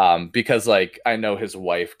 Because like I know his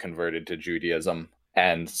wife converted to Judaism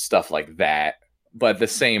and stuff like that. But at the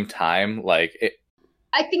same time, like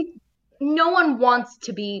I think no one wants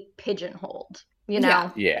to be pigeonholed, you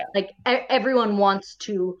know? Yeah. Like everyone wants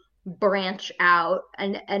to branch out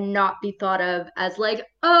and not be thought of as like,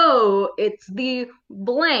 oh, it's the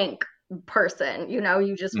blank person, you know,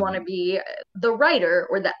 you just want to be the writer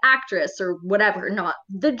or the actress or whatever, not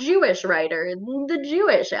the Jewish writer, the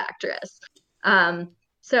Jewish actress.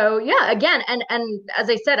 So yeah, again, and as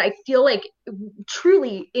I said, I feel like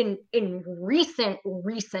truly in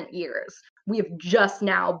recent years, we have just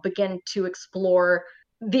now begun to explore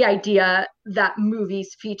the idea that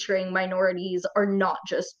movies featuring minorities are not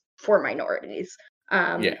just for minorities.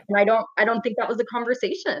 And I don't think that was a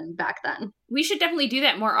conversation back then. We should definitely do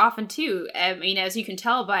that more often too. I mean, as you can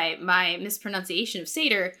tell by my mispronunciation of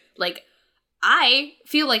Seder, like I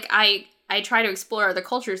feel like I try to explore other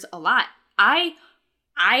cultures a lot.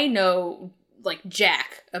 I know like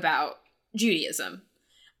jack about Judaism.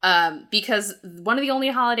 Because one of the only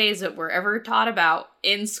holidays that we're ever taught about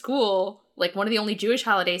in school, like one of the only Jewish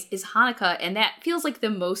holidays, is Hanukkah, and that feels like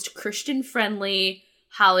the most Christian friendly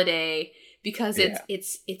holiday because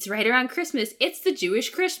it's right around Christmas. It's the Jewish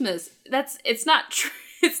Christmas. It's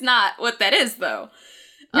not what that is though.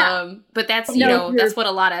 Yeah. But that's that's what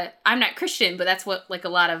a lot of, I'm not Christian, but that's what like a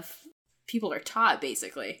lot of people are taught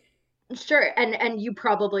basically. Sure, and you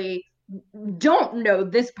probably don't know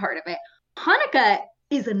this part of it. Hanukkah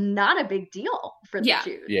is not a big deal for the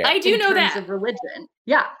Jews. Yeah, I do know that. In terms of religion.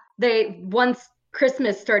 Yeah, once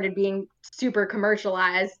Christmas started being super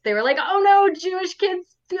commercialized, they were like, oh no, Jewish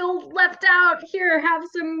kids feel left out. Here, have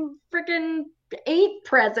some freaking 8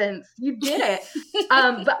 presents. You did it.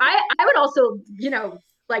 But I would also,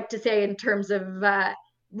 like to say in terms of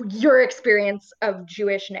your experience of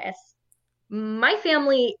Jewishness, my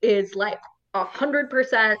family is like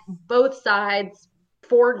 100% both sides,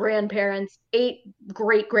 4 grandparents, 8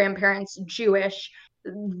 great-grandparents Jewish.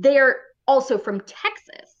 They're also from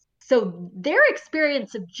Texas. So their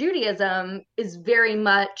experience of Judaism is very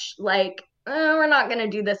much like, we're not going to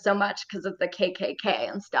do this so much because of the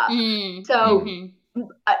KKK and stuff.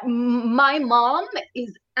 My mom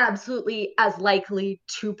is absolutely as likely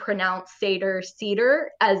to pronounce Seder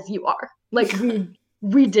Cedar as you are. Like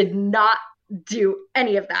we did not do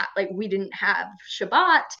any of that. Like we didn't have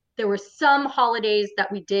Shabbat. There were some holidays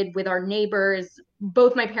that we did with our neighbors.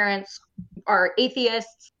 Both my parents are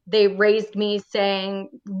atheists. They raised me saying,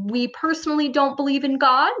 we personally don't believe in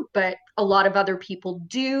God, but a lot of other people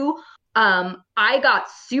do. I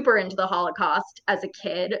got super into the Holocaust as a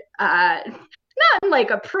kid. Not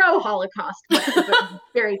like a pro-Holocaust way, but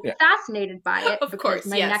very fascinated by it. Of course,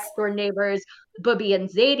 my next door neighbors, Bubby and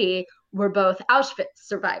Zadie, were both Auschwitz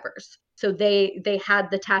survivors. So they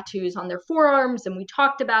had the tattoos on their forearms, and we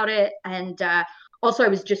talked about it. And also, I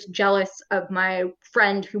was just jealous of my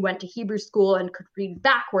friend who went to Hebrew school and could read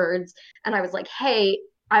backwards. And I was like, hey,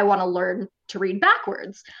 I want to learn to read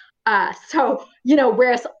backwards. So,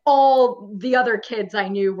 whereas all the other kids I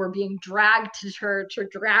knew were being dragged to church or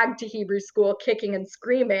dragged to Hebrew school, kicking and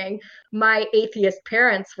screaming, my atheist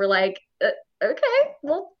parents were like, okay,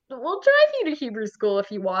 we'll drive you to Hebrew school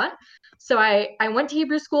if you want. So I went to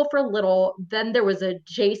Hebrew school for a little. Then there was a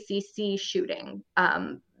JCC shooting,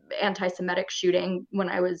 anti-Semitic shooting when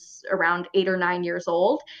I was around 8 or 9 years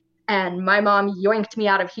old. And my mom yoinked me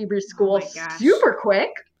out of Hebrew school super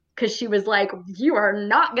quick. because she was like, you are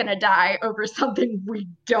not going to die over something we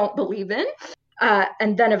don't believe in.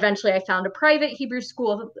 And then eventually I found a private Hebrew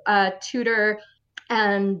school tutor.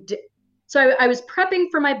 And so I was prepping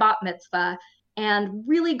for my bat mitzvah and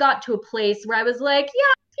really got to a place where I was like,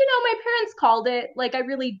 yeah, my parents called it. Like, I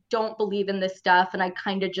really don't believe in this stuff. And I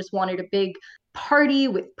kind of just wanted a big party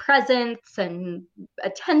with presents and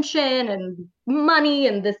attention and money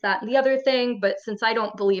and this, that, and the other thing. But since I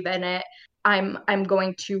don't believe in it, I'm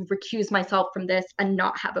going to recuse myself from this and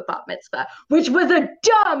not have a bat mitzvah, which was a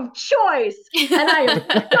dumb choice. And I am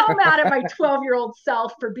so mad at my 12-year-old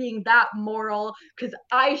self for being that moral, because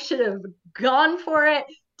I should have gone for it,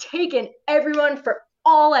 taken everyone for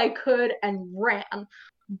all I could, and ran.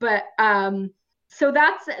 But so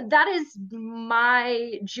that is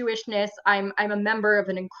my Jewishness. I'm a member of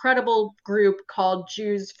an incredible group called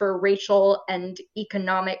Jews for Racial and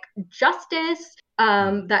Economic Justice.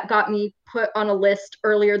 That got me put on a list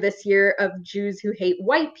earlier this year of Jews who hate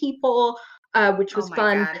white people, which was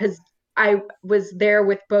fun because I was there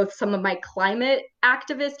with both some of my climate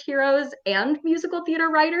activist heroes and musical theater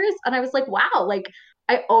writers. And I was like, wow, like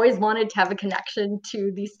I always wanted to have a connection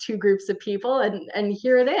to these two groups of people, and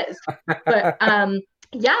here it is. But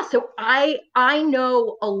yeah, so I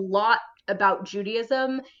know a lot about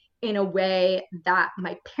Judaism in a way that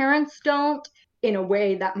my parents don't, in a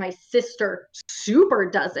way that my sister super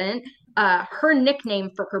doesn't. Her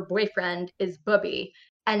nickname for her boyfriend is Bubby,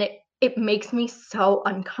 and it makes me so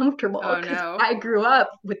uncomfortable because I grew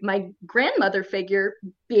up with my grandmother figure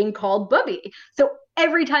being called Bubby. So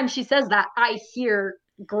every time she says that, I hear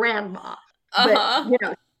grandma.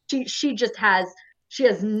 But she just has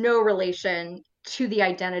no relation to the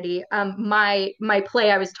identity. My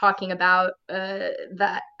play I was talking about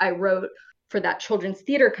that I wrote for that children's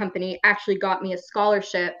theater company actually got me a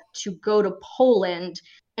scholarship to go to Poland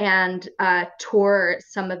and tour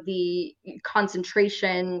some of the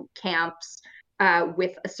concentration camps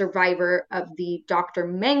with a survivor of the Dr.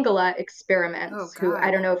 Mengele experiments, who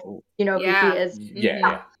I don't know if you know who he is.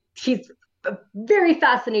 Yeah. She's a very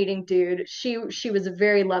fascinating dude. She was a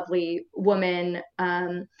very lovely woman.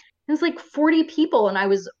 It was like 40 people, and I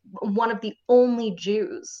was one of the only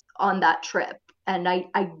Jews on that trip. And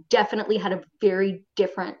I definitely had a very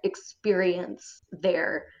different experience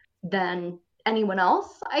there than anyone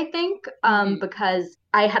else, I think, because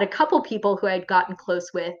I had a couple people who I'd gotten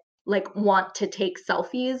close with, like, want to take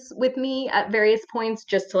selfies with me at various points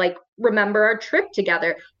just to, like, remember our trip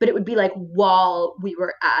together. But it would be, like, while we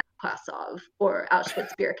were at Kwasov or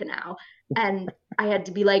Auschwitz-Birkenau. And I had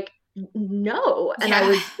to be like, no. And I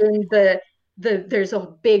was in there's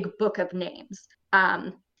a big book of names.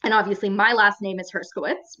 And obviously my last name is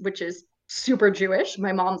Herskowitz, which is super Jewish.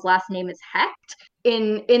 My mom's last name is Hecht.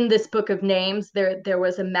 In this book of names, there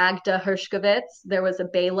was a Magda Hershkovitz. There was a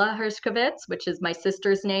Bela Hershkovitz, which is my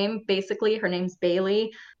sister's name, basically. Her name's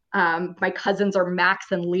Bailey. My cousins are Max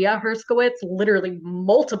and Leah Herskowitz, literally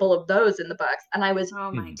multiple of those in the books. And I was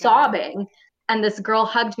sobbing. And this girl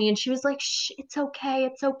hugged me and she was like, shh, it's okay,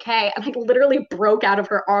 it's okay. And I literally broke out of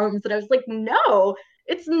her arms. And I was like, no,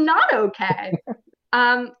 it's not okay.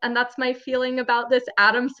 And that's my feeling about this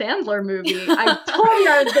Adam Sandler movie. I told you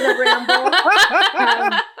I was going to ramble.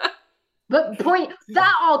 But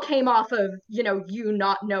that all came off of, you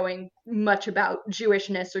not knowing much about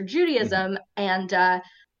Jewishness or Judaism. And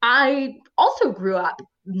I also grew up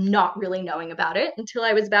not really knowing about it until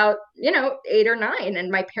I was about, 8 or 9. And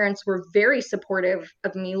my parents were very supportive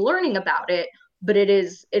of me learning about it. But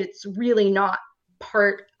it's really not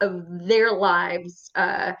part of their lives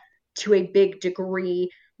to a big degree.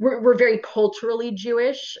 We're very culturally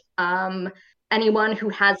Jewish. Anyone who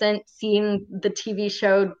hasn't seen the TV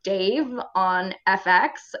show Dave on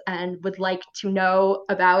FX and would like to know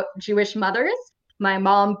about Jewish mothers, my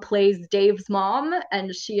mom plays Dave's mom,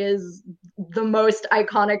 and she is the most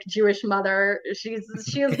iconic Jewish mother. She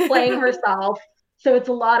is playing herself. So it's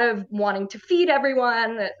a lot of wanting to feed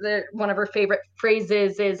everyone. One of her favorite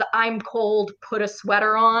phrases is, I'm cold, put a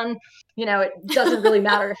sweater on. It doesn't really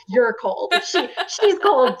matter if you're cold. If she's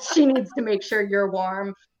cold, she needs to make sure you're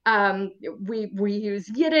warm. We use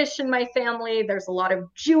Yiddish in my family. There's a lot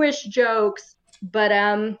of Jewish jokes. But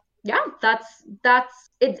yeah,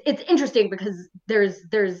 it's interesting because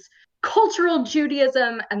there's cultural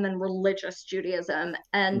Judaism and then religious Judaism.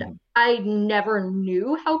 And I never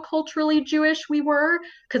knew how culturally Jewish we were,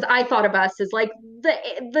 because I thought of us as like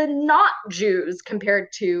the not Jews compared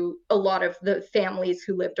to a lot of the families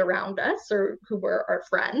who lived around us or who were our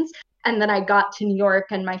friends. And then I got to New York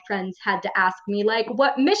and my friends had to ask me like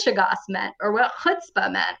what Mishigas meant or what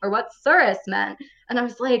chutzpah meant or what Suris meant. And I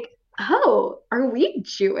was like, oh, are we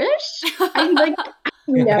Jewish? I'm like, I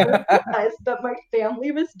never realized that my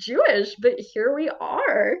family was Jewish, but here we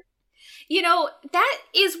are. That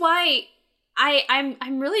is why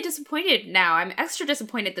I'm really disappointed now. I'm extra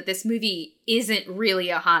disappointed that this movie isn't really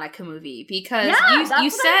a Hanukkah movie, because Yeah, you that's what I'm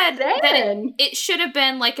said that saying. it should have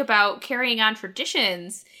been like about carrying on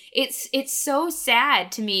traditions. It's so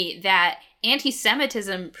sad to me that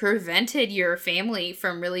anti-Semitism prevented your family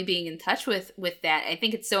from really being in touch with that. I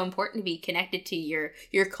think it's so important to be connected to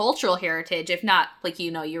your cultural heritage, if not like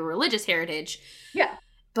your religious heritage. Yeah.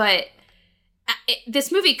 But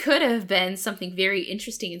this movie could have been something very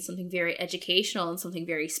interesting and something very educational and something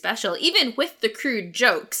very special, even with the crude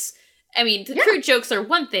jokes. I mean, the crude jokes are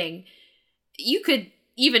one thing. You could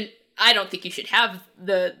even, I don't think you should have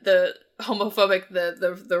the homophobic,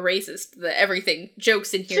 the racist, the everything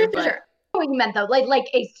jokes in here, but Sure. What you meant though, like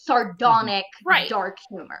a sardonic, right, dark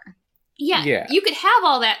humor. Yeah, you could have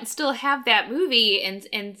all that and still have that movie, and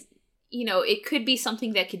it could be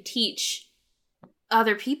something that could teach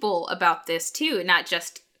other people about this too, and not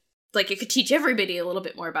just like it could teach everybody a little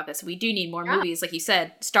bit more about this. We do need more movies, like you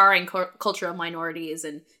said, starring cultural minorities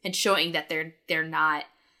and showing that they're not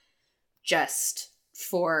just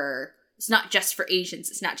for, it's not just for Asians,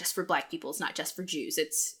 it's not just for Black people, it's not just for Jews.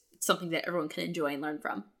 It's something that everyone can enjoy and learn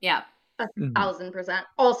from. Yeah. 1,000%.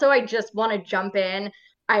 Also, I just want to jump in.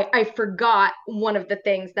 I forgot one of the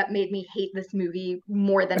things that made me hate this movie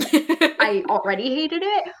more than I already hated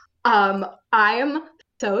it. I'm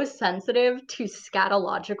so sensitive to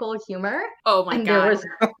scatological humor. Oh my and God. There was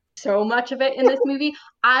so much of it in this movie.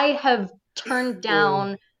 I have turned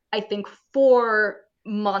down, I think, 4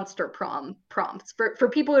 Monster Prom prompts. For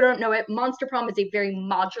people who don't know it, Monster Prom is a very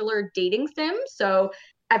modular dating sim. So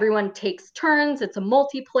everyone takes turns, it's a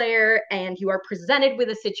multiplayer, and you are presented with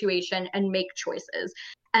a situation and make choices.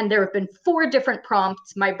 And there have been 4 different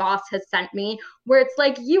prompts my boss has sent me where it's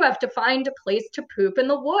like, you have to find a place to poop in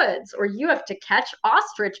the woods, or you have to catch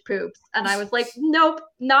ostrich poops. And I was like, nope,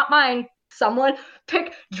 not mine. Someone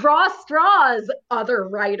draw straws, other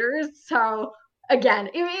writers. So again,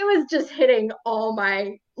 it was just hitting all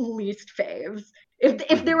my least faves.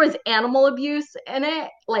 If there was animal abuse in it,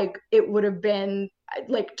 like it would have been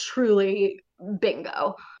like truly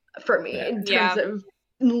bingo for me in terms of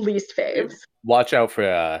least faves. Watch out for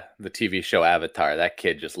the TV show Avatar. That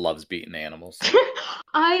kid just loves beating animals.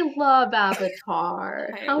 I love Avatar.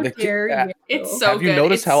 How dare you? It's so Have you good.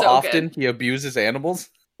 noticed It's how so often good. he abuses animals?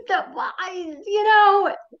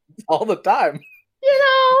 All the time.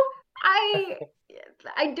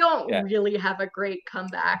 I don't really have a great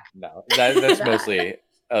comeback. No, that's mostly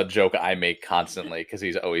a joke I make constantly because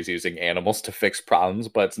he's always using animals to fix problems,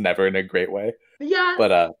 but it's never in a great way. Yeah,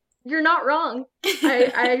 but you're not wrong.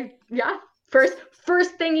 I yeah.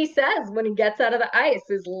 First thing he says when he gets out of the ice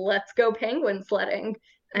is "Let's go penguin sledding,"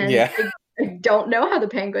 and I don't know how the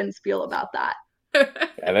penguins feel about that.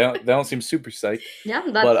 Yeah, they don't seem super psyched. Yeah,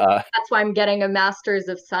 that's why I'm getting a master's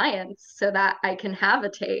of science so that I can have a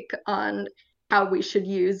take on how we should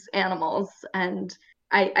use animals. And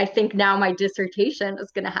I think now my dissertation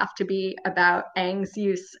is going to have to be about Aang's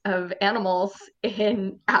use of animals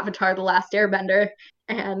in Avatar: The Last Airbender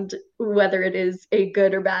and whether it is a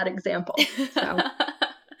good or bad example. So.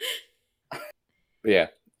 Yeah,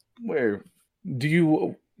 do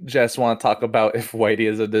you just want to talk about if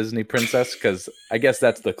Whitey is a Disney princess? Because I guess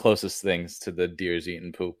that's the closest things to the deer's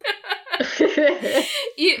eating poop.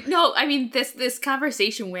 I mean, this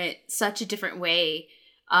conversation went such a different way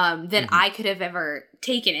than I could have ever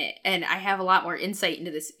taken it, and I have a lot more insight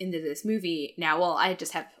into this movie now. Well, I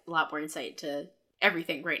just have a lot more insight to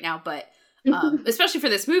everything right now, but especially for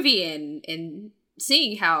this movie and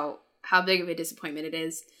seeing how big of a disappointment it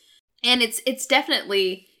is, and it's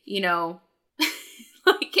definitely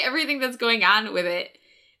like everything that's going on with it,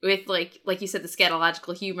 with like you said, the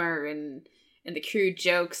scatological humor and the crude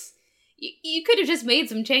jokes. You could have just made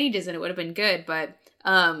some changes and it would have been good. But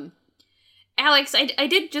Alex, I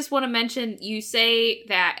did just want to mention, you say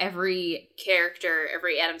that every character,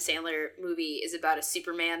 every Adam Sandler movie is about a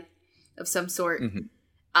Superman of some sort.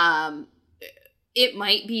 It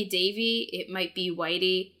might be Davy, it might be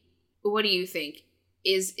Whitey. What do you think?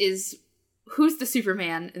 Is who's the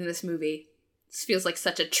Superman in this movie? This feels like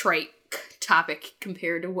such a trite topic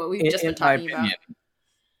compared to what we've just been talking about.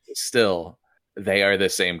 Still, they are the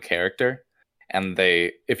same character, and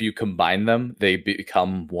if you combine them, they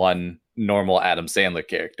become one normal Adam Sandler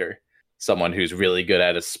character. Someone who's really good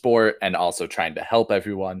at a sport and also trying to help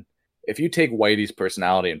everyone. If you take Whitey's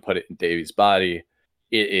personality and put it in Davy's body,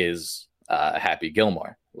 it is Happy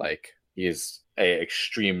Gilmore. Like, he's a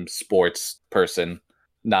extreme sports person,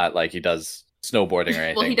 not like he does snowboarding or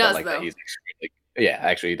anything. Well, he does, but like though. that he's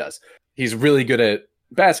actually he does. He's really good at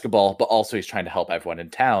basketball, but also he's trying to help everyone in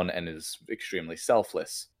town and is extremely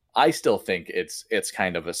selfless. I still think it's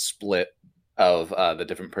kind of a split of the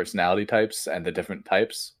different personality types and the different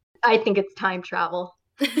types. I think it's time travel.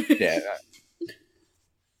 Yeah.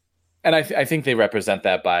 And I think they represent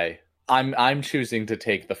that by I'm choosing to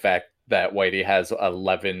take the fact that Whitey has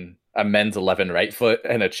a men's 11 right foot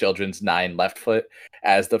and a children's 9 left foot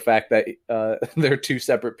as the fact that they're two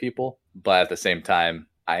separate people. But at the same time,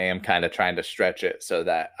 I am kind of trying to stretch it so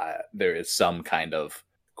that there is some kind of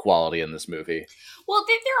quality in this movie. Well,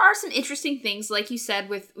 there are some interesting things, like you said,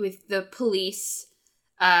 with the police.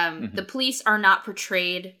 The police are not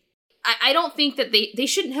portrayed. I don't think that they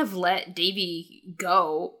shouldn't have let Davy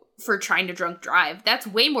go for trying to drunk drive. That's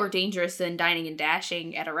way more dangerous than dining and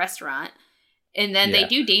dashing at a restaurant. And then they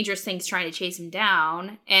do dangerous things trying to chase him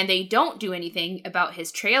down, and they don't do anything about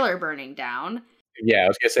his trailer burning down. Yeah, I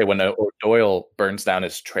was gonna say when Doyle burns down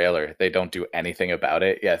his trailer, they don't do anything about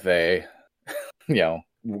it. Yet they,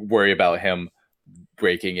 worry about him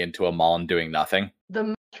breaking into a mall and doing nothing. The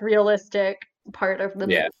most realistic part of the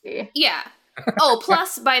movie. Yeah. Oh,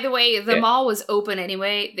 plus, by the way, the mall was open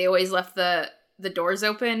anyway. They always left the doors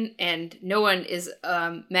open, and no one is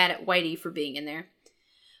mad at Whitey for being in there.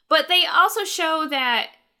 But they also show that,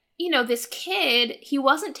 this kid, he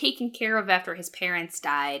wasn't taken care of after his parents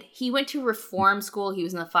died. He went to reform school. He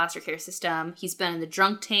was in the foster care system. He's been in the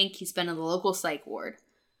drunk tank. He's been in the local psych ward.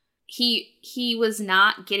 He was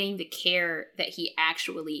not getting the care that he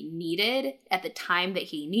actually needed at the time that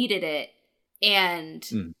he needed it.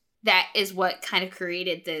 And that is what kind of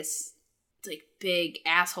created this like big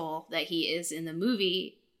asshole that he is in the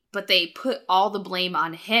movie. But they put all the blame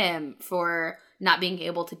on him for not being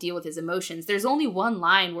able to deal with his emotions. There's only one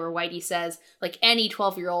line where Whitey says, like, any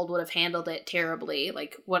 12-year-old would have handled it terribly.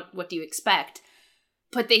 Like, what do you expect?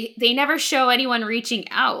 But they never show anyone reaching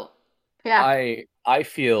out. Yeah. I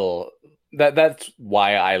feel that's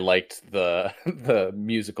why I liked the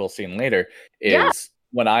musical scene later is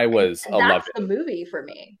when I was 11. That's the movie for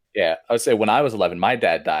me. Yeah, I would say when I was 11, my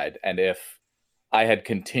dad died, and if I had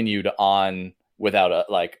continued on without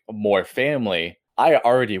more family, I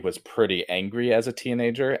already was pretty angry as a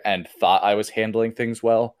teenager and thought I was handling things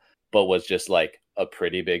well, but was just like a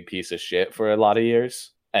pretty big piece of shit for a lot of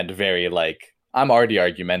years and very I'm already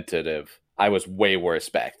argumentative. I was way worse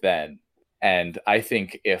back then. And I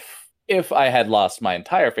think if I had lost my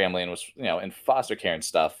entire family and was, in foster care and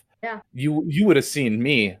stuff, you would have seen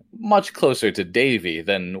me much closer to Davy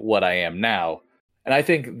than what I am now. And I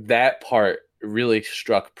think that part really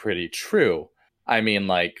struck pretty true. I mean,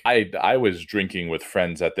 I was drinking with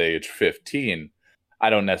friends at the age 15. I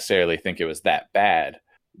don't necessarily think it was that bad,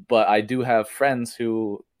 but I do have friends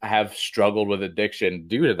who have struggled with addiction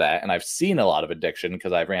due to that. And I've seen a lot of addiction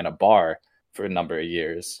because I ran a bar for a number of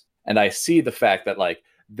years. And I see the fact that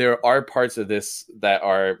there are parts of this that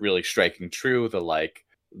are really striking true.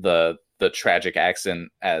 The tragic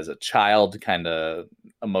accident as a child kind of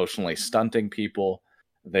emotionally stunting people.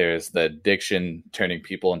 There's the addiction turning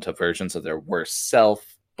people into versions of their worst self,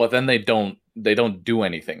 but then they don't do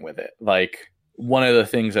anything with it. One of the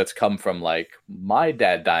things that's come from my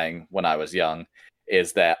dad dying when I was young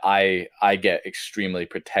is that I get extremely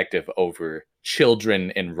protective over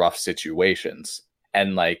children in rough situations.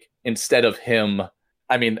 And instead of him,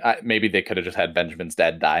 I mean, maybe they could have just had Benjamin's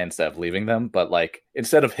dad die instead of leaving them. But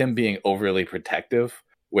instead of him being overly protective,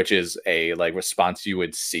 which is a response you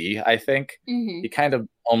would see, I think, he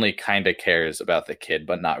only cares about the kid,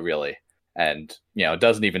 but not really. And,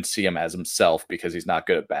 doesn't even see him as himself because he's not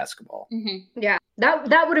good at basketball. Mm-hmm. Yeah,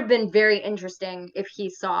 that would have been very interesting if he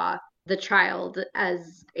saw the child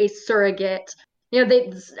as a surrogate.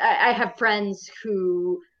 I have friends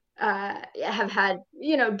who have had,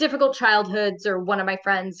 difficult childhoods, or one of my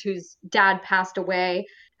friends whose dad passed away,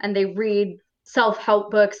 and they read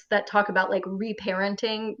self-help books that talk about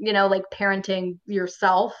reparenting, parenting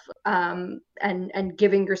yourself, and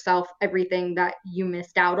giving yourself everything that you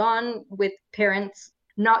missed out on with parents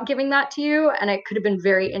not giving that to you. And it could have been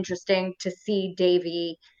very interesting to see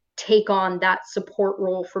Davy take on that support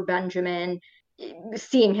role for Benjamin,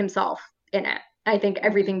 seeing himself in it. I think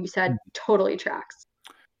everything you said totally tracks.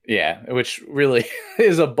 Yeah, which really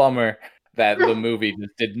is a bummer that the movie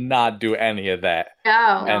just did not do any of that.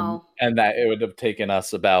 No. And that it would have taken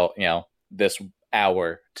us about, this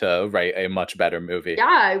hour to write a much better movie.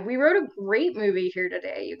 Yeah, we wrote a great movie here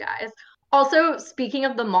today, you guys. Also, speaking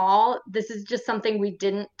of the mall, this is just something we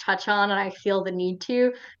didn't touch on, and I feel the need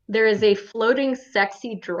to. There is a floating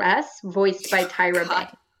sexy dress voiced by Tyra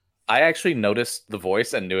Banks. I actually noticed the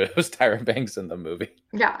voice and knew it was Tyra Banks in the movie.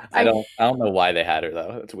 Yeah, I don't know why they had her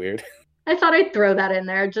though. It's weird. I thought I'd throw that in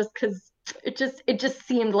there just because it just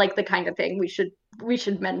seemed like the kind of thing we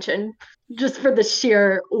should mention just for the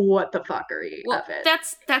sheer what the fuckery Well, of it.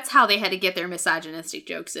 that's how they had to get their misogynistic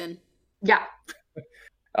jokes in. Yeah.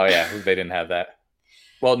 Oh yeah, they didn't have that.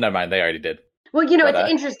 Well, never mind. They already did. Well, you know, But, it's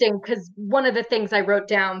interesting because one of the things I wrote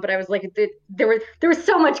down, but I was like, there was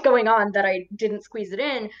so much going on that I didn't squeeze it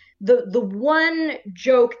in. The one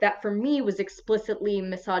joke that for me was explicitly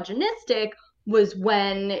misogynistic was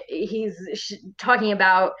when he's talking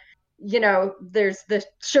about, you know, there's the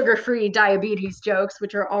sugar-free diabetes jokes,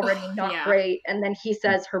 which are already not Yeah. great, and then he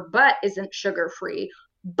says her butt isn't sugar-free,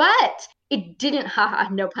 but it didn't, haha,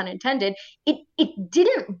 no pun intended, it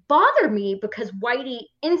didn't bother me because Whitey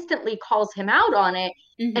instantly calls him out on it.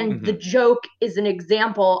 Mhm. And the joke is an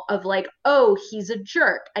example of like, oh, he's a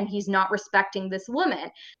jerk and he's not respecting this woman.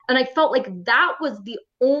 And I felt like that was the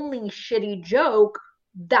only shitty joke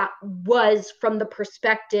that was from the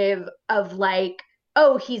perspective of like,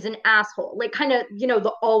 oh, he's an asshole. Like kind of, you know,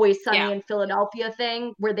 the Always Sunny Yeah. in Philadelphia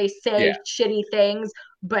thing where they say Yeah. shitty things,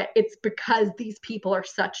 but it's because these people are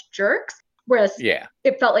such jerks. Whereas Yeah.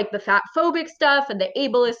 it felt like the fat phobic stuff and the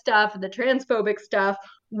ableist stuff and the transphobic stuff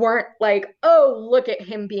weren't like, oh, look at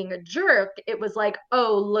him being a jerk. It was like,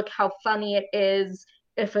 oh, look how funny it is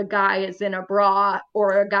if a guy is in a bra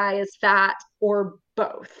or a guy is fat or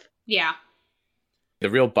both. Yeah. The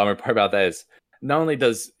real bummer part about that is not only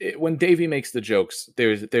does it, when Davey makes the jokes,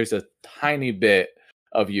 there's a tiny bit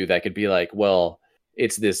of you that could be like, well,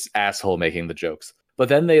 it's this asshole making the jokes. But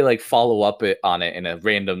then they like follow up on it in a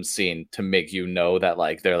random scene to make you know that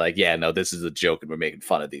like they're like, yeah, no, this is a joke and we're making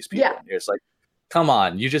fun of these people. Yeah. And you're just like, come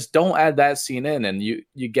on, you just don't add that scene in, and you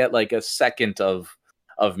get like a second of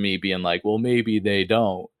me being like, well, maybe they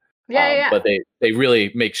don't. Yeah. But they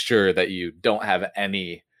really make sure that you don't have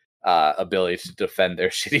any ability to defend their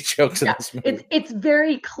shitty jokes in this movie. It's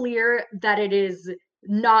very clear that it is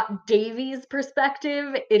not Davey's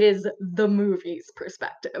perspective, it is the movie's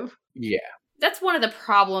perspective. Yeah. That's one of the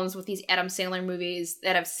problems with these Adam Sandler movies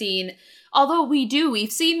that I've seen. Although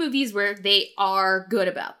we've seen movies where they are good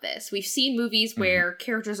about this. We've seen movies where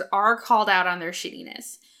characters are called out on their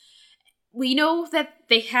shittiness. We know that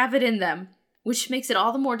they have it in them, which makes it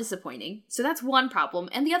all the more disappointing. So that's one problem.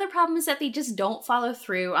 And the other problem is that they just don't follow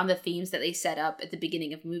through on the themes that they set up at the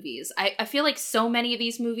beginning of movies. I feel like so many of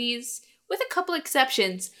these movies, with a couple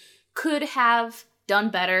exceptions, could have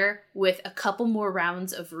done better with a couple more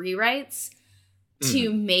rounds of rewrites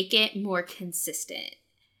to make it more consistent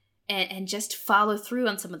and just follow through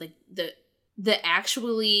on some of the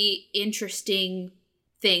actually interesting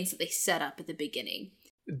things that they set up at the beginning.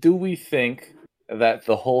 Do we think that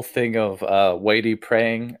the whole thing of Whitey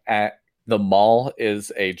praying at the mall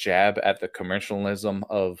is a jab at the commercialism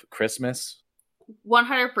of Christmas?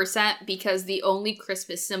 100%, because the only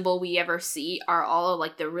Christmas symbol we ever see are all of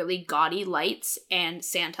like the really gaudy lights and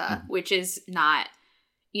Santa, which is not,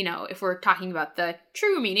 you know, if we're talking about the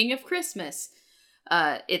true meaning of Christmas,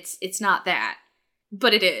 it's not that,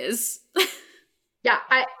 but it is. Yeah,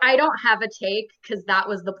 I don't have a take because that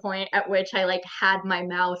was the point at which I like had my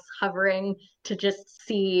mouse hovering to just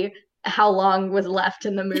see how long was left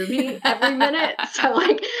in the movie every minute. So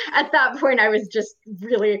like at that point I was just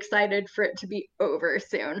really excited for it to be over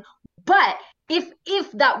soon. But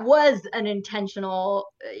if that was an intentional,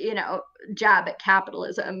 you know, jab at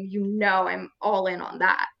capitalism, you know, I'm all in on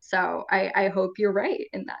that. So I hope you're right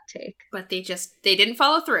in that take. But they didn't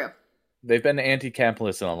follow through. They've been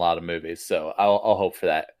anti-capitalist in a lot of movies, so I'll hope for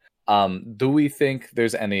that. Do we think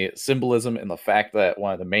there's any symbolism in the fact that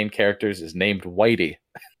one of the main characters is named Whitey?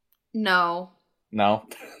 No. No?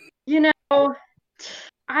 You know,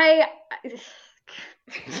 I'm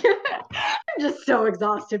just so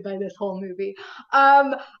exhausted by this whole movie.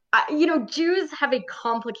 You know, Jews have a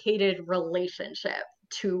complicated relationship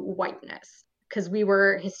to whiteness because we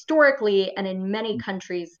were historically and in many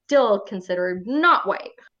countries still considered not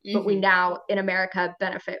white, but we now in America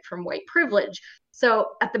benefit from white privilege. So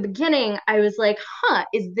at the beginning, I was like,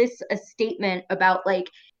 is this a statement about like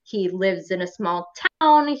he lives in a small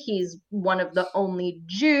town, he's one of the only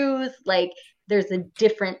Jews, like there's a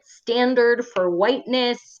different standard for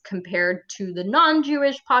whiteness compared to the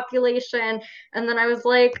non-Jewish population. And then I was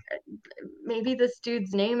like, maybe this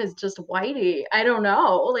dude's name is just Whitey. I don't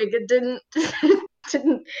know. Like it didn't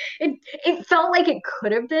it felt like it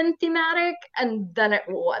could have been thematic and then it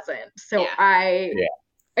wasn't. So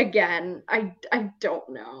again, I don't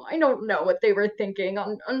know. I don't know what they were thinking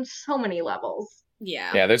on so many levels.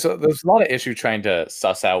 Yeah, there's a lot of issue trying to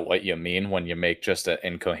suss out what you mean when you make just an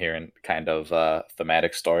incoherent kind of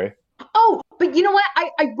thematic story. Oh, but you know what?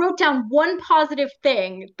 I wrote down one positive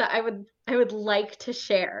thing that I would like to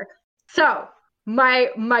share. So my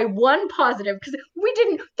one positive, because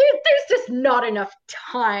there's just not enough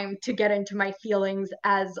time to get into my feelings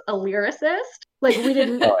as a lyricist. Like we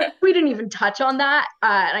didn't Oh, yeah. we didn't even touch on that,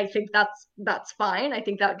 and I think that's fine. I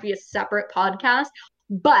think that would be a separate podcast.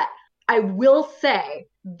 But I will say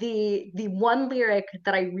the one lyric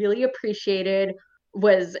that I really appreciated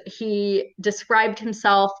was he described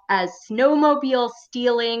himself as snowmobile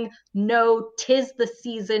stealing, no, 'tis the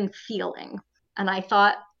season feeling. And I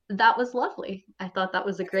thought that was lovely. I thought that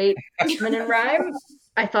was a great feminine rhyme.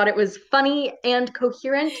 I thought it was funny and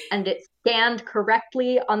coherent, and it scanned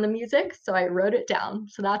correctly on the music, so I wrote it down.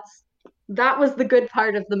 So that was the good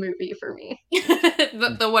part of the movie for me.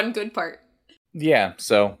 The one good part. Yeah,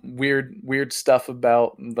 so weird stuff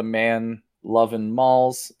about the man loving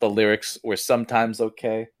malls. The lyrics were sometimes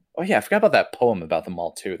okay. Oh yeah, I forgot about that poem about the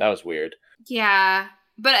mall too. That was weird. Yeah.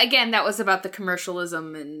 But again, that was about the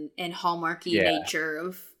commercialism and hallmarky Yeah.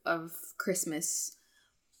 nature of Christmas,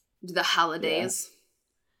 the holidays.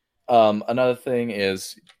 Another thing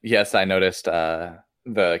is, yes, I noticed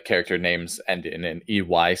the character names end in an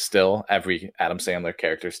EY still. Every Adam Sandler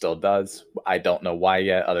character still does. I don't know why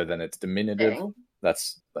yet, other than it's diminutive. Dang.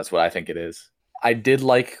 That's what I think it is. I did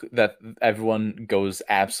like that everyone goes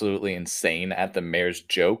absolutely insane at the mayor's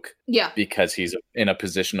joke Yeah. because he's in a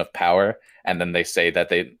position of power, and then they say that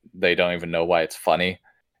they don't even know why it's funny.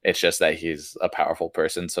 It's just that he's a powerful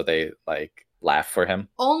person, so they like laugh for him.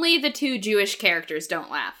 Only the two Jewish characters don't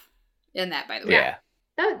laugh in that, by the way. Yeah.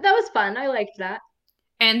 That was fun. I liked that.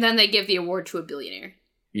 And then they give the award to a billionaire.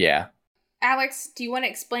 Yeah. Alex, do you want to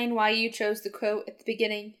explain why you chose the quote at the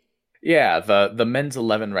beginning? Yeah, the men's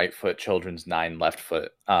 11 right foot, children's 9 left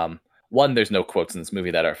foot. One, there's no quotes in this movie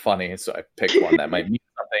that are funny, so I picked one that might mean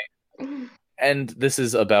something. And this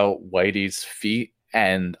is about Whitey's feet,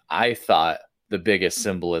 and I thought the biggest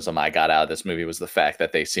symbolism I got out of this movie was the fact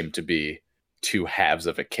that they seem to be two halves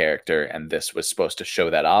of a character, and this was supposed to show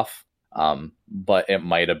that off. But it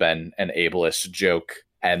might have been an ableist joke,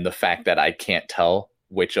 and the fact that I can't tell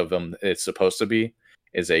which of them it's supposed to be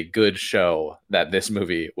is a good show that this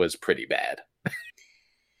movie was pretty bad.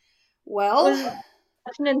 Well,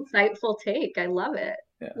 Such an insightful take. I love it.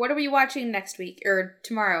 Yeah. what are we watching next week? Or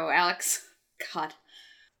tomorrow, Alex? God,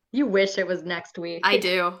 You wish it was next week. I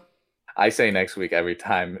do. I say next week every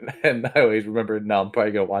time, and I always remember, now I'm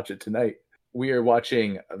probably going to watch it tonight. We are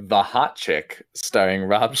watching The Hot Chick, starring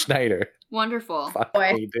Rob Schneider. Wonderful. Fuck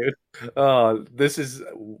Boy. me, dude. Oh, this is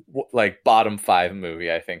like bottom 5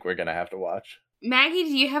 movie I think we're going to have to watch. Maggie,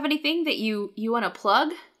 do you have anything that you want to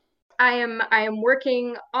plug? I am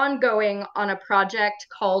working ongoing on a project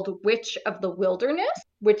called Witch of the Wilderness,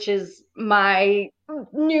 which is my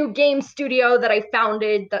new game studio that I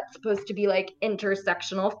founded that's supposed to be like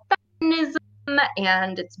intersectional feminism,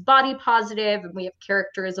 and it's body positive, and we have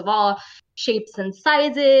characters of all shapes and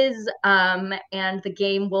sizes, and the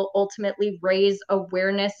game will ultimately raise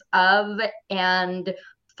awareness of and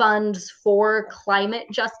funds for climate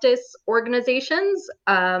justice organizations.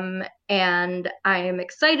 And I am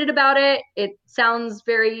excited about it. It sounds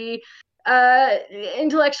very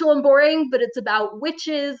intellectual and boring, but it's about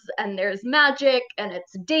witches and there's magic and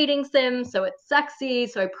it's a dating sim, so it's sexy.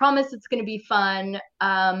 So I promise it's going to be fun.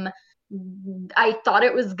 I thought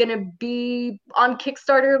it was going to be on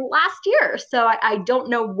Kickstarter last year, so I don't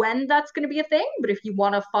know when that's going to be a thing, but if you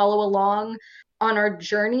want to follow along on our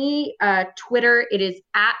journey, Twitter, it is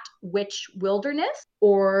at Witch Wilderness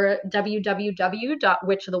or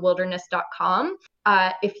www.witchofthewilderness.com.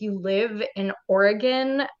 If you live in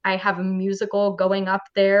Oregon, I have a musical going up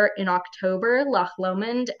there in October, Loch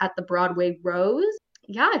Lomond at the Broadway Rose.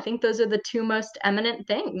 Yeah, I think those are the two most eminent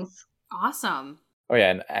things. Awesome. Oh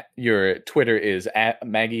yeah, and your Twitter is at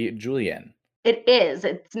Maggie Julien. It is.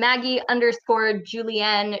 It's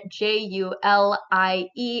Maggie_Julienne,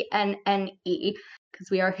 JULIENNE,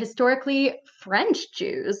 because we are historically French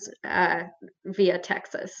Jews via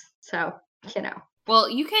Texas. So, you know. Well,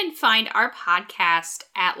 you can find our podcast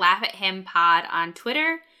at Laugh at Him Pod on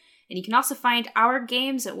Twitter, and you can also find our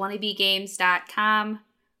games at wannabegames.com.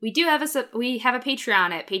 We have a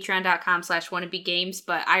Patreon at patreon.com/wannabegames,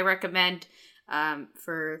 but I recommend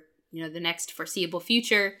for the next foreseeable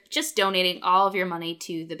future, just donating all of your money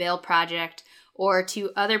to the Bail Project or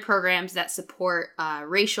to other programs that support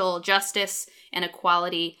racial justice and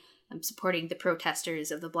equality, supporting the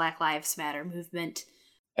protesters of the Black Lives Matter movement.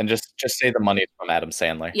 And just say the money's from Adam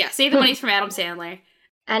Sandler. Yeah, save the money's from Adam Sandler.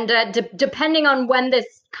 And depending on when this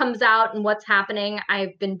comes out and what's happening,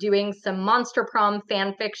 I've been doing some Monster Prom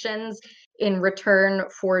fan fictions. in return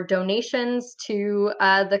for donations to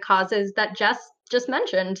the causes that Jess just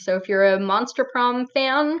mentioned. So if you're a Monster Prom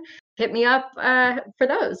fan, hit me up for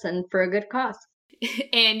those and for a good cause.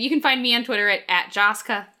 And you can find me on Twitter at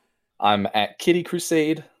Joska. I'm at Kitty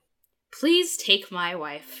Crusade. Please take my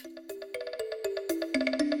wife.